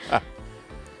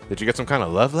 Did you get some kind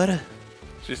of love letter?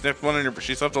 She sniffed one in your.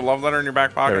 She slipped a love letter in your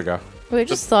back pocket. There we go. Wait, I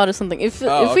just thought of something. If we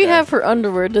okay. have her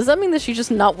underwear, does that mean that she's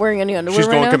just not wearing any underwear She's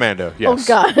right going now? commando. Yes. Oh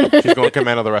God. She's going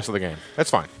commando the rest of the game. That's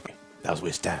fine. That was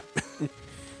waste time.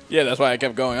 Yeah, that's why I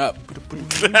kept going up.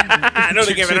 I know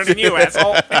they gave it under you,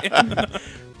 asshole.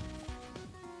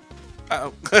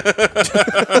 Uh-oh.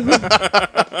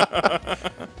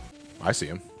 I see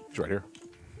him. He's right here.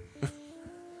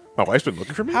 My wife's been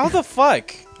looking for me. How the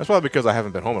fuck? That's probably because I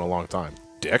haven't been home in a long time.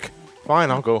 Dick.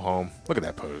 Fine, I'll go home. Look at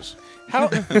that pose. How?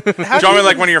 Draw me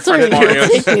like one of your Sorry, French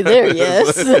Marios. take me there.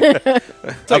 Yes.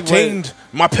 Obtained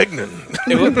my pignon.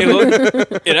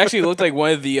 It actually looked like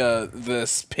one of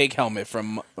the pig helmet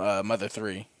from Mother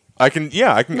 3. I can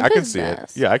is see it.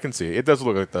 mask? Yeah, I can see it. It does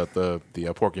look like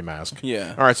the Porky mask.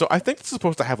 Yeah. All right, so I think it's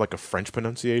supposed to have like a French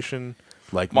pronunciation,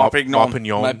 like Ma pignon. Ma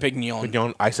pignon. Ma pignon.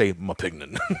 Pignon. I say ma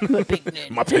pignon. My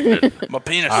pignon. Ma pignon. My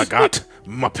penis. I got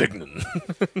ma pignon.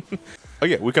 Oh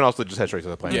yeah, we can also just head straight to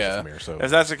the plan Yeah. from here. So If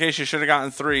that's the case, you should have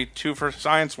gotten 3. 2 for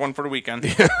science, 1 for the weekend.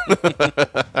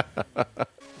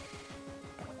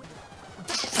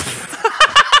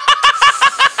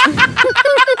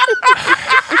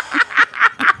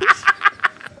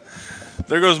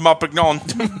 There goes my pignon.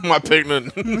 my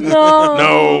pignon. No.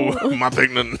 No, my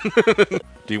pignon.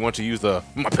 Do you want to use the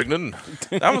my pignon?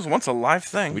 That was once a live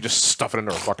thing. We just stuff it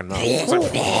into our fucking mouth. It's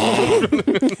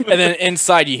like, And then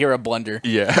inside you hear a blunder.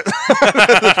 yeah,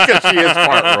 because she is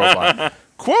part robot.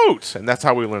 Quote, and that's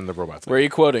how we learn the robot thing. Where are you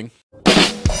quoting?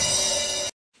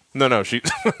 No, she.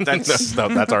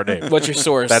 That's our name. What's your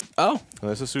source? That-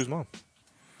 This is Sue's mom.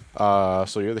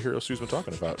 So you're the hero Sue's been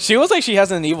talking about. She looks like she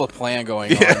has an evil plan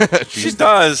going on. She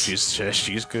does.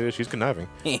 She's good. She's conniving.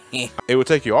 It would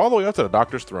take you all the way up to the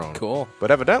doctor's throne. Cool. But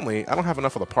evidently, I don't have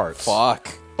enough of the parts. Fuck.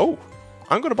 Oh,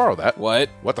 I'm going to borrow that. What?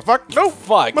 What the fuck? No.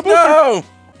 Fuck. My booster. No.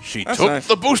 She That's took nice.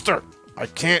 the booster. I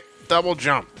can't double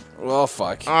jump. Well,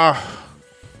 fuck.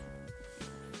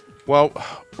 Well,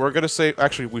 we're going to save.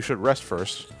 Actually, we should rest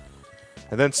first.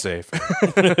 And then save.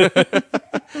 The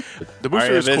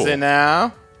booster is cool.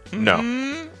 now?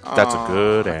 No. That's a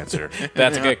good answer.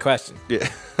 That's a good question. Yeah.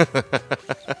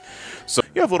 So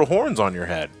you have little horns on your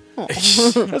head.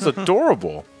 That's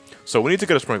adorable. So we need to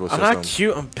get a sprinkler system. I'm not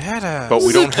cute. I'm badass. But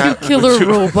we don't have Killer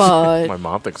robot. My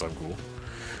mom thinks I'm cool.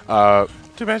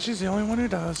 Too bad she's the only one who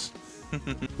does.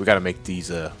 We gotta make these.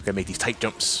 Gotta make these tight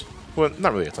jumps. Well,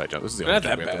 not really a tight jump. This is the only Not jump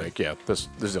that we have to bad. make. Yeah, this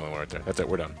is the only one right there. That's it.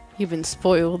 We're done. You've been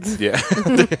spoiled. Yeah.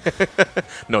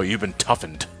 No, you've been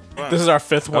toughened. This is our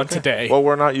 5th one today. Well,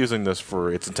 we're not using this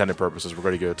for its intended purposes. We're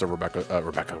going to give it to Rebecca.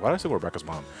 Why did I say Rebecca's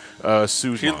mom?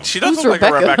 Sue's mom. She does Who's look like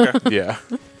a Rebecca? Rebecca. Yeah.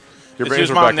 Your Is brain's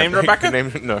Sue's mom named Rebecca?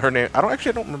 No, her name. I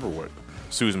don't remember what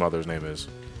Sue's mother's name is.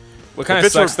 What kind If of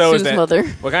it's her- sucks though is Sue's that mother.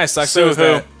 what kind of sucks Sue though is who?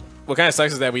 that what kind of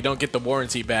sucks is that we don't get the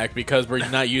warranty back because we're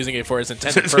not using it for its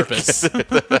intended purpose.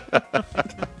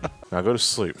 Now go to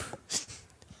sleep.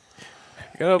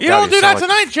 Go, You don't do sound that like-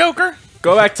 tonight, Joker.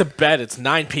 go back to bed. It's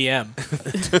 9 p.m.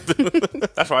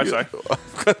 That's what I say.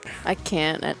 I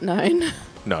can't at 9.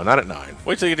 No, not at 9.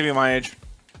 Wait till you get to be my age.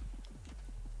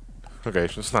 Okay,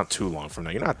 it's not too long from now.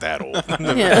 You're not that old.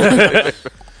 Yeah.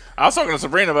 I was talking to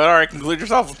Sabrina, but all right, conclude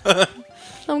yourself.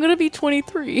 I'm gonna be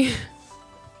 23.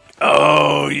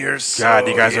 Oh, you're so God,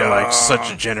 you guys are like young.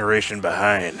 such a generation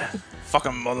behind.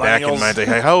 fucking Back in millennials. my day,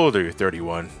 hey, how old are you?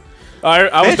 31.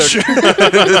 I was 30,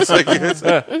 It's like,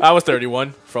 I was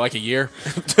 31 for like a year.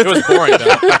 It was boring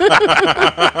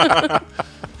though.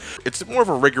 it's more of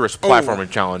a rigorous platforming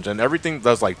challenge, and everything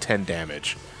does like 10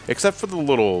 damage, except for the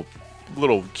little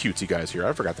cutesy guys here.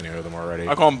 I forgot the name of them already.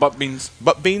 I call them butt beans.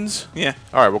 Butt beans. Yeah.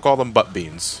 All right, we'll call them butt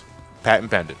beans. Patent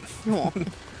pending. Aw.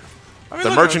 I mean, The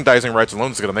look, merchandising rights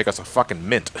alone is going to make us a fucking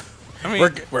mint. I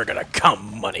mean, We're gonna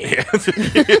come money.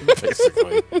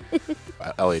 Basically.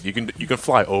 Elliot, you can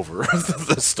fly over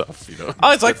this stuff, you know.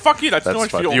 oh, it's like, fuck you. That's too That's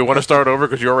much fun. fuel. You want to start over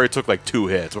because you already took like 2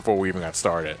 hits before we even got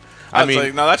started. I That's mean,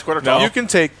 like, no, that's quarter time. you can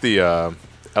take the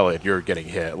Elliot, you're getting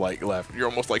hit like left. You're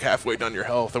almost like halfway down your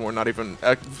health, and we're not even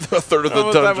a third of the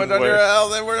Almost halfway dungeon down way. your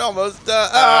health, and we're almost done.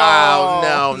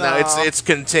 Oh no, it's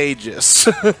contagious.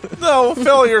 No,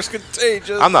 failure's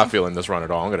contagious. I'm not feeling this run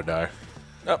at all. I'm gonna die.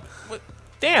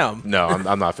 Damn. No,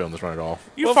 I'm not feeling this run at all.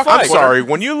 You I'm sorry.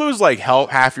 When you lose like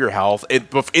half your health in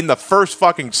the first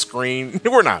fucking screen,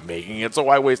 we're not making it. So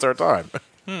why waste our time?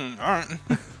 All right.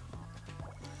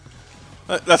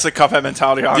 That's a Cuphead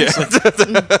mentality, honestly.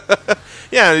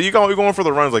 Yeah, you're going for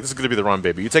the runs. Like, this is going to be the run,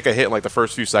 baby. You take a hit in, like, the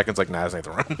first few seconds, like, nah, this ain't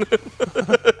the run.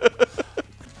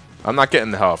 I'm not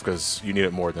getting the health, because you need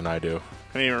it more than I do.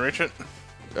 Can you even reach it?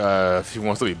 If he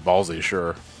wants to be ballsy,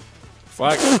 sure.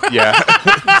 Fuck. Yeah.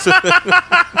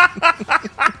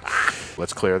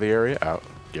 Let's clear the area out.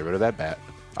 Get rid of that bat.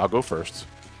 I'll go first.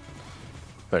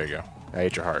 There you go. I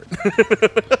ate your heart.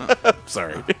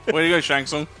 Sorry. Way to go, Shang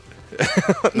Tsung.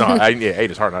 No, I ate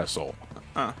his heart, not his soul.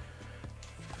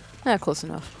 Close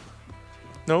enough.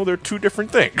 No, they're two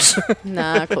different things.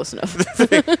 Nah, close enough.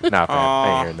 Nah, man, I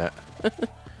ain't hearing that.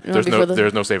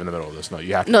 There's no save in the middle of this. No,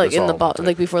 you have to. No, do like this in the all boss, at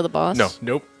like before the boss. No,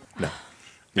 Nope. no.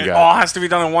 You It got all it. has to be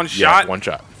done in one Yeah, shot. one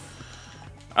shot.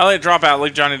 I let it drop out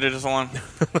like Johnny did this alone.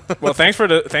 Well, thanks for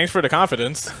the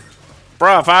confidence.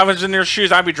 Bro, if I was in your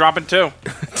shoes, I'd be dropping too.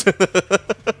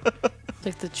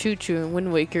 Like the Choo Choo and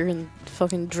Wind Waker and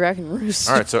fucking Dragon Roost.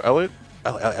 All right, so Elliot,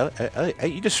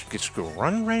 you just go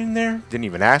run right in there. Didn't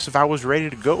even ask if I was ready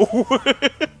to go.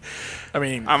 I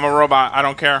mean, I'm a robot. I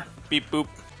don't care. Beep boop.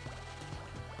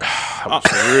 That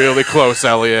was really close,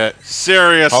 Elliot.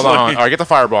 Seriously. Hold on. All right, get the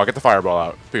fireball. Get the fireball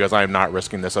out because I am not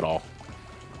risking this at all.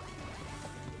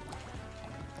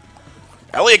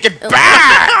 Elliot, get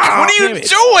back! What are you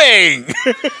doing?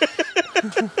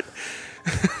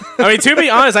 I mean, to be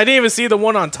honest, I didn't even see the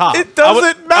one on top. It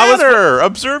doesn't matter.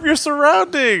 Observe your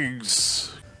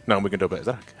surroundings. No, we can do it. Is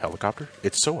that a helicopter?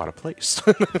 It's so out of place.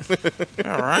 All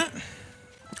right.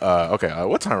 Okay,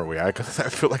 what time are we at? Because I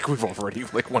feel like we've already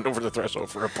went over the threshold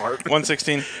for a part.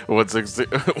 116. 116.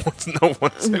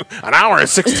 An hour and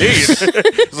 16.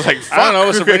 It's like, fuck. I don't know.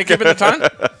 Is it going to keep it the time?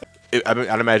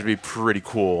 I'd imagine it'd be pretty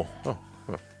cool. Oh.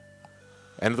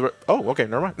 End of the. Oh, okay,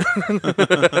 never mind.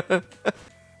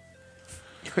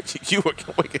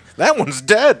 That one's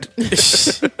dead.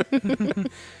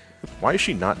 Why is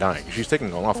she not dying? She's taking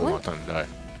an awful long time to die.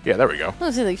 Yeah, there we go. I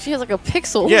was like, she has like a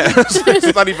pixel. Yeah,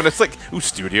 it's not even. It's like, ooh,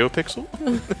 Studio Pixel.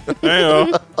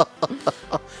 Hey-o.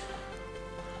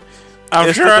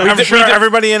 I'm sure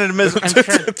everybody in it is.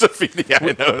 Yeah, I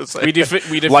know. It's like, we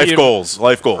defeated life goals.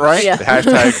 Life goals. Right? Yeah.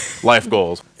 Hashtag life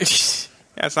goals.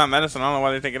 Yeah, it's not medicine. I don't know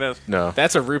why they think it is. No.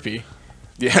 That's a rupee.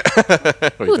 Yeah.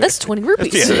 Ooh, that's 20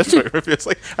 rupees. Yeah, that's right. It's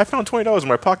like, I found $20 in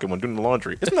my pocket when doing the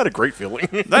laundry. Isn't that a great feeling?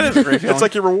 That is a great feeling. It's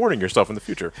like you're rewarding yourself in the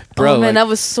future. Bro, Oh man, like- that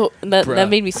was so that Bruh.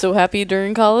 made me so happy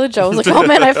during college. I was like, oh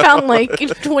man, I found like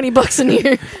 $20 in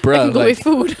here. Bruh, I can go like- get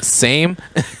food. Same.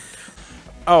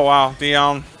 Oh wow, the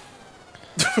I'm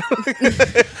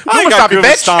I gonna stop you,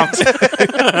 Google bitch.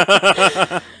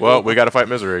 stomped. Well, we got to fight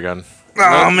misery again.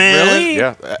 Oh man, Really?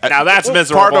 Yeah. Now that's What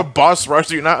miserable. part of boss rush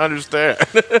do you not understand?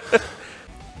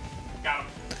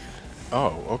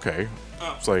 Oh, okay.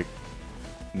 It's like,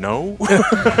 no.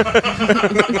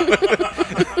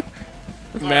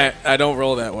 Matt, I don't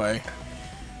roll that way.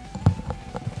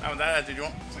 Did you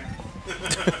want?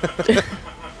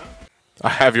 I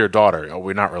have your daughter. Oh,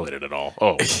 we're not related at all.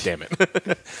 Oh, damn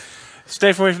it. Stay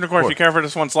away from the corner if you care for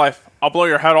this one's life. I'll blow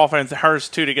your head off and hers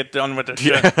too to get done with this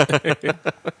shit.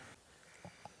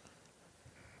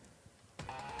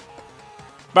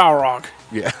 Balrog.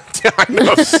 Yeah. I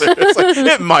know. Seriously.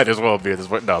 It might as well be at this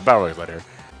point. No, Balrog's not here.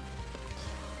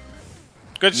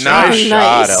 Good shot. Nice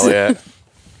Nice. shot, Elliot.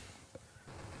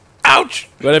 Ouch.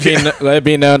 Let it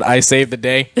be known, I saved the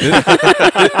day.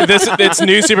 It's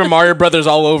new Super Mario Brothers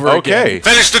all over Okay.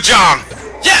 again. Finish the John.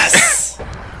 Yes.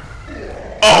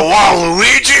 Oh wow,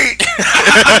 Luigi!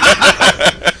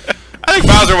 I think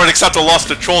Bowser would accept a loss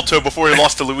to Trolltoe before he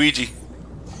lost to Luigi.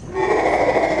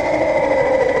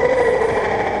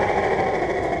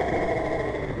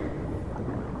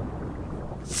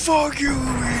 Fuck you,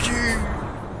 Luigi!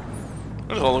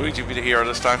 There's a Luigi be the hero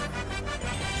this time.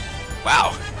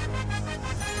 Wow.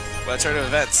 What a turn of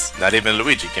events. Not even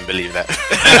Luigi can believe that.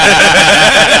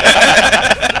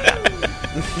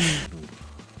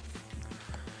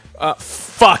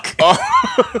 Fuck.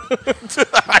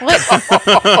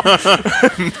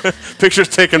 Pictures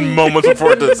taken moments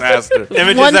before a disaster.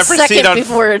 Images 1 that proceed second on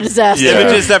before a disaster. Yeah.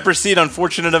 images that precede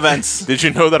unfortunate events. Did you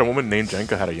know that a woman named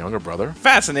Jenka had a younger brother?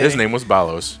 Fascinating. His name was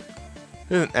Balos.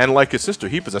 And like his sister,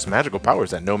 he possessed magical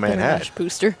powers that no man had. Match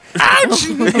booster.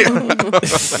 The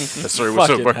story was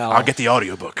so Fucking far. hell. I'll get the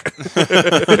audiobook.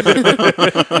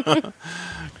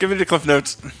 Give me the cliff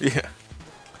notes. Yeah.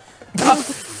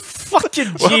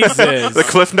 Fucking Jesus. The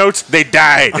cliff notes, they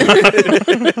died.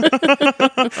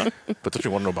 But don't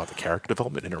you want to know about the character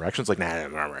development interactions? Like, nah,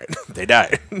 all right. They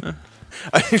died.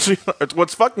 Actually,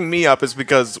 what's fucking me up is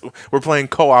because we're playing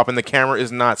co-op and the camera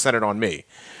is not centered on me.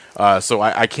 So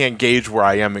I can't gauge where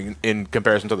I am in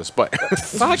comparison to the split.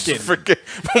 Fucking. Forget.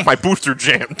 My booster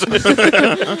jammed.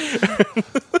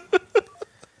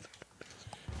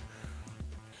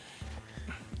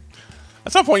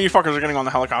 At some point, you fuckers are getting on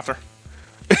the helicopter.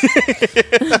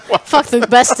 Fuck the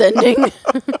best ending.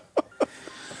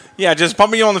 Yeah, just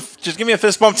pump me on the. Just give me a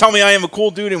fist bump. Tell me I am a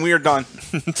cool dude, and we are done.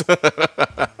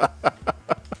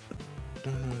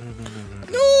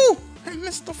 No, I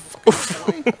missed the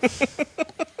fucking point.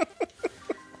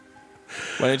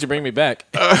 Why didn't you bring me back?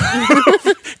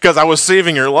 Because I was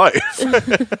saving your life.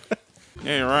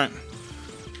 Yeah, you're right.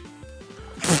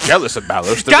 Jealous of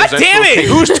Balos. God damn it!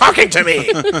 Who's talking to me?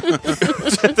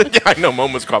 Yeah, I know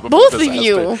moments caught Both of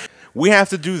you. We have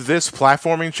to do this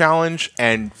platforming challenge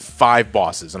and 5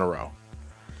 bosses in a row.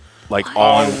 Like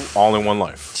all in one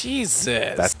life. Jesus.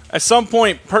 That's- At some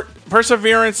point,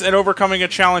 perseverance and overcoming a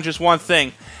challenge is one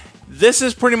thing. This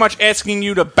is pretty much asking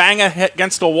you to bang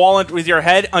against the wall with your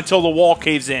head until the wall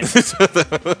caves in. This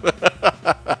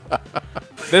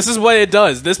is what it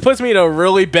does. This puts me in a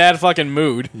really bad fucking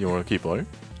mood. You want to keep playing?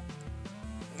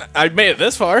 I made it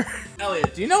this far.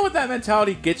 Elliot, do you know what that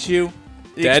mentality gets you?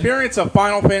 The Dead? experience of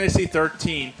Final Fantasy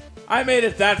 13. I made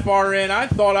it that far in. I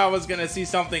thought I was going to see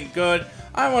something good.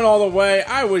 I went all the way.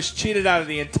 I was cheated out of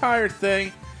the entire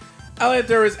thing. Elliot,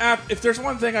 if there's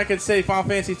one thing I could say Final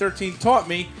Fantasy 13 taught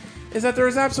me, is that there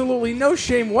is absolutely no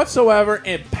shame whatsoever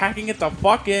in packing it the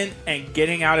fuck in and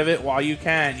getting out of it while you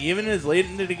can, even as late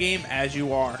into the game as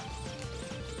you are.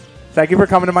 Thank you for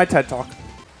coming to my TED Talk.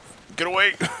 Get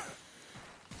away.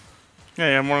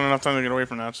 Yeah, more than enough time to get away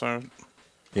from that. So,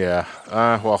 Yeah.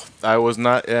 Well, I was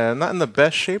not in the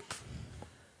best shape.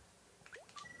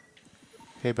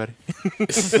 Hey, buddy.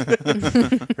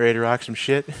 Ready to rock some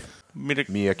shit?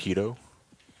 Miyakito.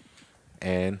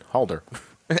 And Halder.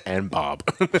 And Bob.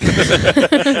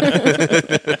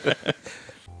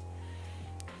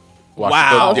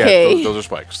 Wow. Okay. Those are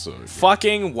spikes. So.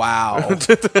 Fucking wow.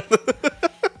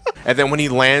 And then when he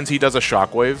lands, he does a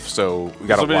shockwave, so we gotta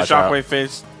this will be the watch out. shockwave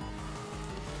phase.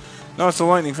 No, it's the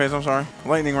lightning phase. I'm sorry,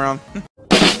 lightning round.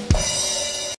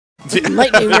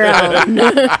 Lightning round.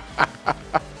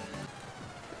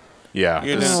 Yeah,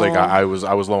 You it's know. like I was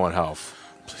low on health.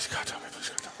 Please God, tell me. Please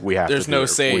God, tell me. We have There's to do no it.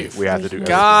 save. We have to do it.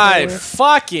 God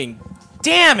fucking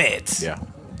damn it. Yeah,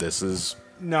 this is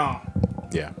No.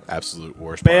 absolute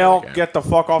worst. part Bale, of the game. get the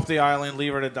fuck off the island.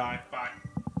 Leave her to die. Bye.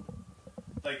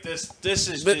 Like, this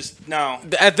is But- just... No.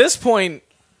 At this point,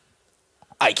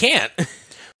 I can't.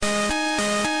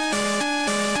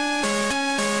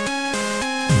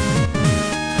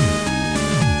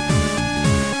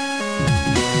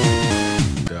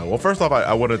 Well, first off,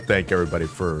 I want to thank everybody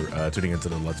for tuning into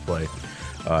the Let's Play.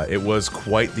 It was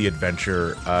quite the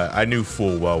adventure. I knew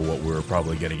full well what we were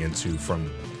probably getting into from,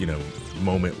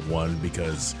 moment one,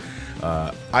 because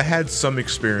I had some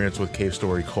experience with Cave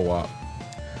Story co-op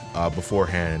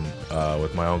beforehand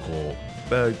with my uncle,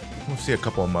 let's see, a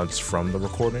couple of months from the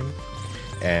recording.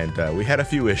 And we had a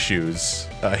few issues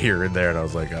here and there, and I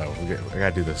was like, oh, I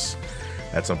gotta do this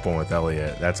at some point with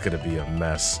Elliot. That's gonna be a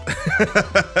mess.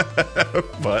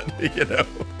 But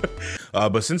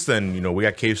but since then, we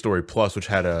got Cave Story Plus, which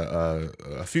had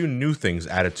a few new things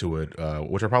added to it,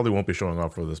 which I probably won't be showing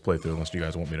off for this playthrough unless you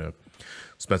guys want me to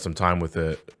spend some time with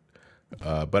it.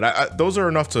 But those are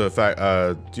enough to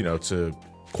to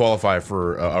qualify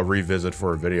for a revisit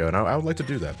for a video, and I would like to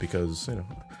do that because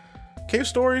Cave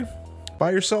Story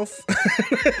by yourself,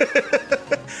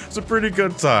 it's a pretty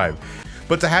good time.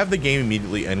 But to have the game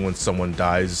immediately end when someone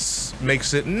dies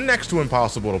makes it next to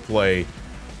impossible to play,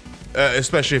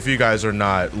 especially if you guys are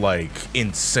not like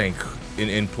in sync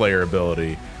in player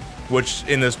ability, which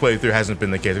in this playthrough hasn't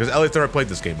been the case because Elliot's never played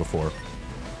this game before.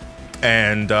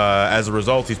 And as a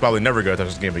result, he's probably never going to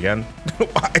touch this game again.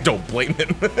 I don't blame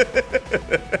him.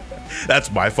 That's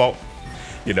my fault.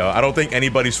 I don't think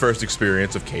anybody's first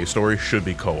experience of Cave Story should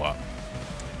be co-op.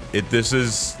 This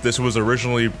was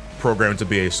originally programmed to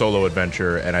be a solo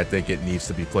adventure, and I think it needs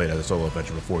to be played as a solo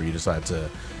adventure before you decide to,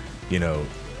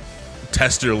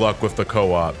 test your luck with the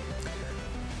co-op.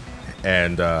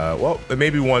 And well,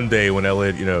 maybe one day when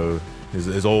Elliot,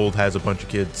 is old, has a bunch of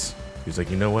kids, He's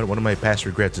like, you know what? One of my past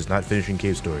regrets is not finishing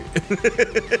Cave Story.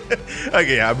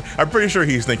 Okay, I'm pretty sure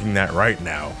he's thinking that right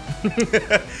now.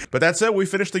 But that's it. We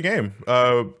finished the game.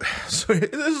 So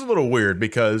this is a little weird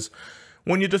because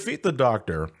when you defeat the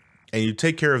Doctor and you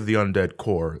take care of the undead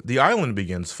core, the island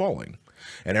begins falling,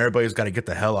 and everybody's got to get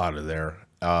the hell out of there.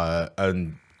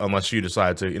 And unless you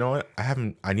decide to, you know what?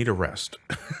 I need a rest.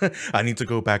 I need to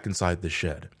go back inside the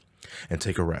shed and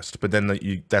take a rest. But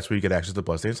then that's where you get access to the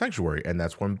Bloodstained Sanctuary, and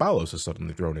that's when Balos is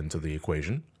suddenly thrown into the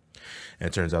equation. And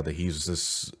it turns out that he's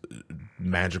this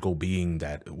magical being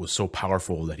that was so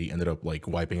powerful that he ended up like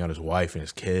wiping out his wife and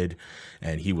his kid,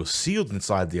 and he was sealed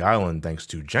inside the island thanks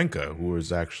to Jenka, who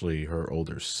was actually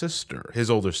his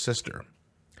older sister.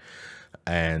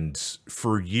 And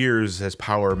for years, his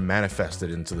power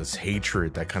manifested into this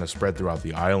hatred that kind of spread throughout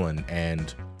the island,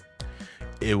 and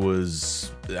it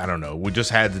was, I don't know, we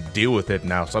just had to deal with it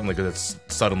now suddenly because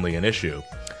it's suddenly an issue.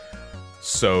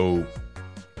 So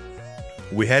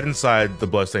we head inside the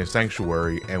Bloodstained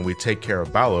Sanctuary and we take care of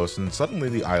Balos, and suddenly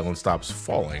the island stops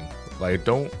falling. Like, I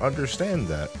don't understand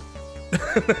that.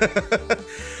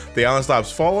 The island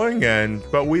stops falling,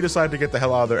 but we decide to get the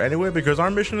hell out of there anyway because our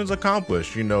mission is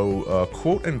accomplished. You know,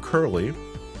 Quote and Curly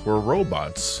were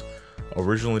robots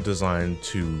originally designed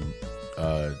to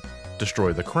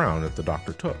destroy the crown that the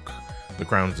Doctor took. The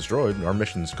crown's destroyed, our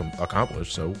mission's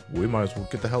accomplished, so we might as well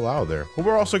get the hell out of there. But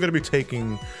we're also going to be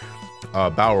taking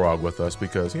Balrog with us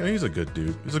because, you know, he's a good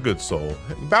dude. He's a good soul.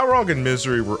 Balrog and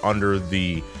Misery were under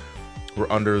the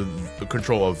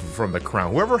control from the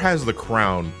crown. Whoever has the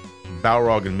crown,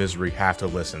 Balrog and Misery have to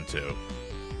listen to.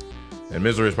 And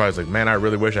Misery is probably like, man, I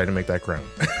really wish I didn't make that crown.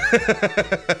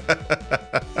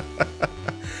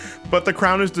 But the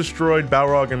crown is destroyed.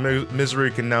 Balrog and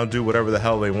Misery can now do whatever the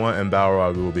hell they want, and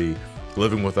Balrog will be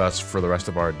living with us for the rest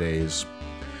of our days.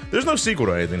 There's no sequel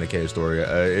to anything to Cave Story.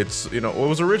 It's, you know, it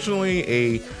was originally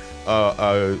a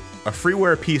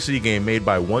freeware PC game made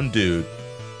by one dude.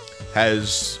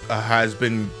 Has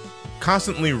been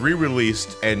constantly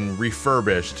re-released and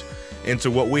refurbished into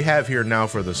what we have here now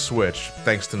for the Switch,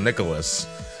 thanks to Nicholas.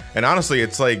 And honestly,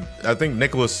 it's like, I think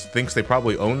Nicholas thinks they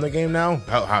probably own the game now.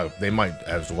 How they might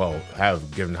as well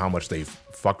have, given how much they've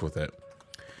fucked with it.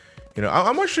 You know,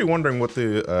 I'm actually wondering what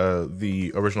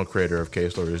the original creator of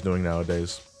Cave Story is doing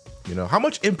nowadays. You know, how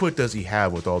much input does he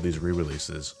have with all these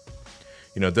re-releases?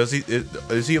 You know,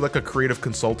 is he like a creative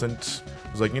consultant?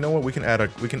 He's like, you know what, we can add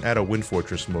a Wind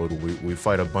Fortress mode where we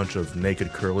fight a bunch of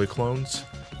naked Curly clones,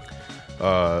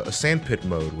 a Sandpit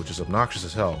mode, which is obnoxious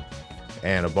as hell,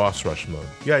 and a Boss Rush mode.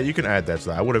 Yeah, you can add that to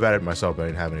that. I would have added it myself, but I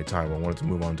didn't have any time. I wanted to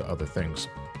move on to other things.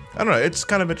 I don't know. It's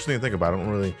kind of interesting to think about.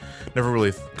 Never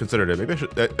really considered it. Maybe I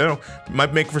should. You know,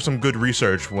 might make for some good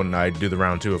research when I do the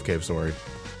round 2 of Cave Story.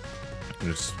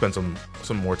 And just spend some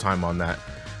more time on that.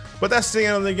 But that's the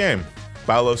end of the game.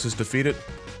 Balos is defeated.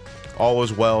 All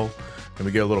is well. And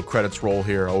we get a little credits roll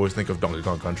here. I always think of Donkey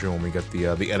Kong Country when we get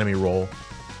the enemy roll.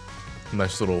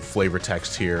 Nice little flavor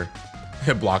text here.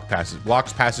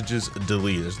 Blocks passages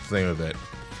delete is the name of it.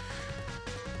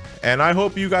 And I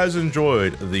hope you guys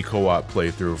enjoyed the co-op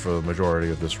playthrough for the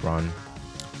majority of this run.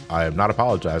 I am not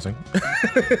apologizing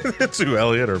to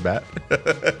Elliot or Matt.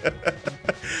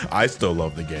 I still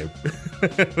love the game.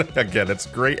 Again, it's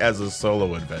great as a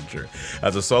solo adventure.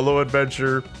 As a solo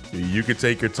adventure, you can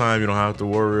take your time. You don't have to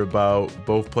worry about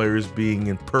both players being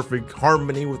in perfect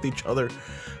harmony with each other.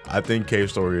 I think Cave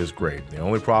Story is great. The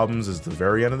only problems is the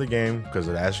very end of the game because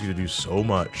it asks you to do so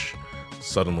much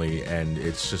suddenly, and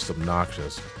it's just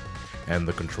obnoxious. And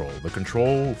the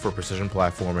control for precision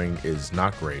platforming is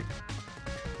not great.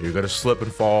 You're gonna slip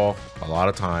and fall a lot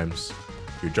of times.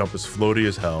 Your jump is floaty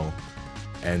as hell,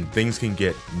 and things can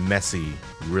get messy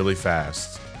really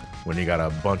fast when you got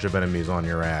a bunch of enemies on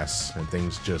your ass and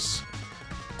things just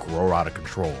grow out of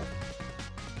control.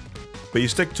 But you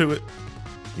stick to it,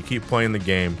 you keep playing the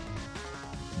game,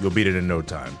 you'll beat it in no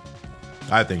time.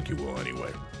 I think you will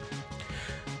anyway.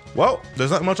 Well,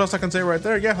 there's not much else I can say right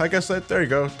there. Yeah, I guess there you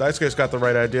go. Daisuke's got the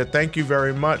right idea. Thank you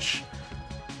very much.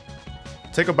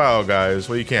 Take a bow, guys.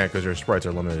 Well, you can't because your sprites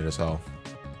are limited as hell.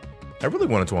 I really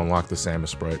wanted to unlock the Samus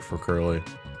sprite for Curly.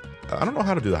 I don't know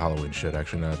how to do the Halloween shit,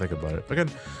 actually, now that I think about it. Again,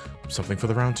 something for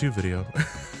the round 2 video.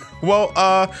 Well,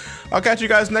 I'll catch you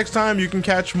guys next time. You can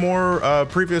catch more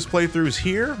previous playthroughs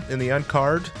here in the end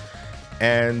card.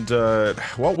 And,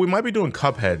 well, we might be doing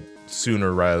Cuphead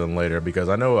sooner rather than later because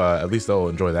I know at least they'll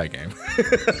enjoy that game.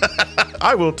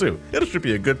 I will too. It should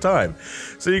be a good time.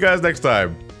 See you guys next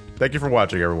time. Thank you for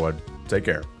watching, everyone. Take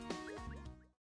care.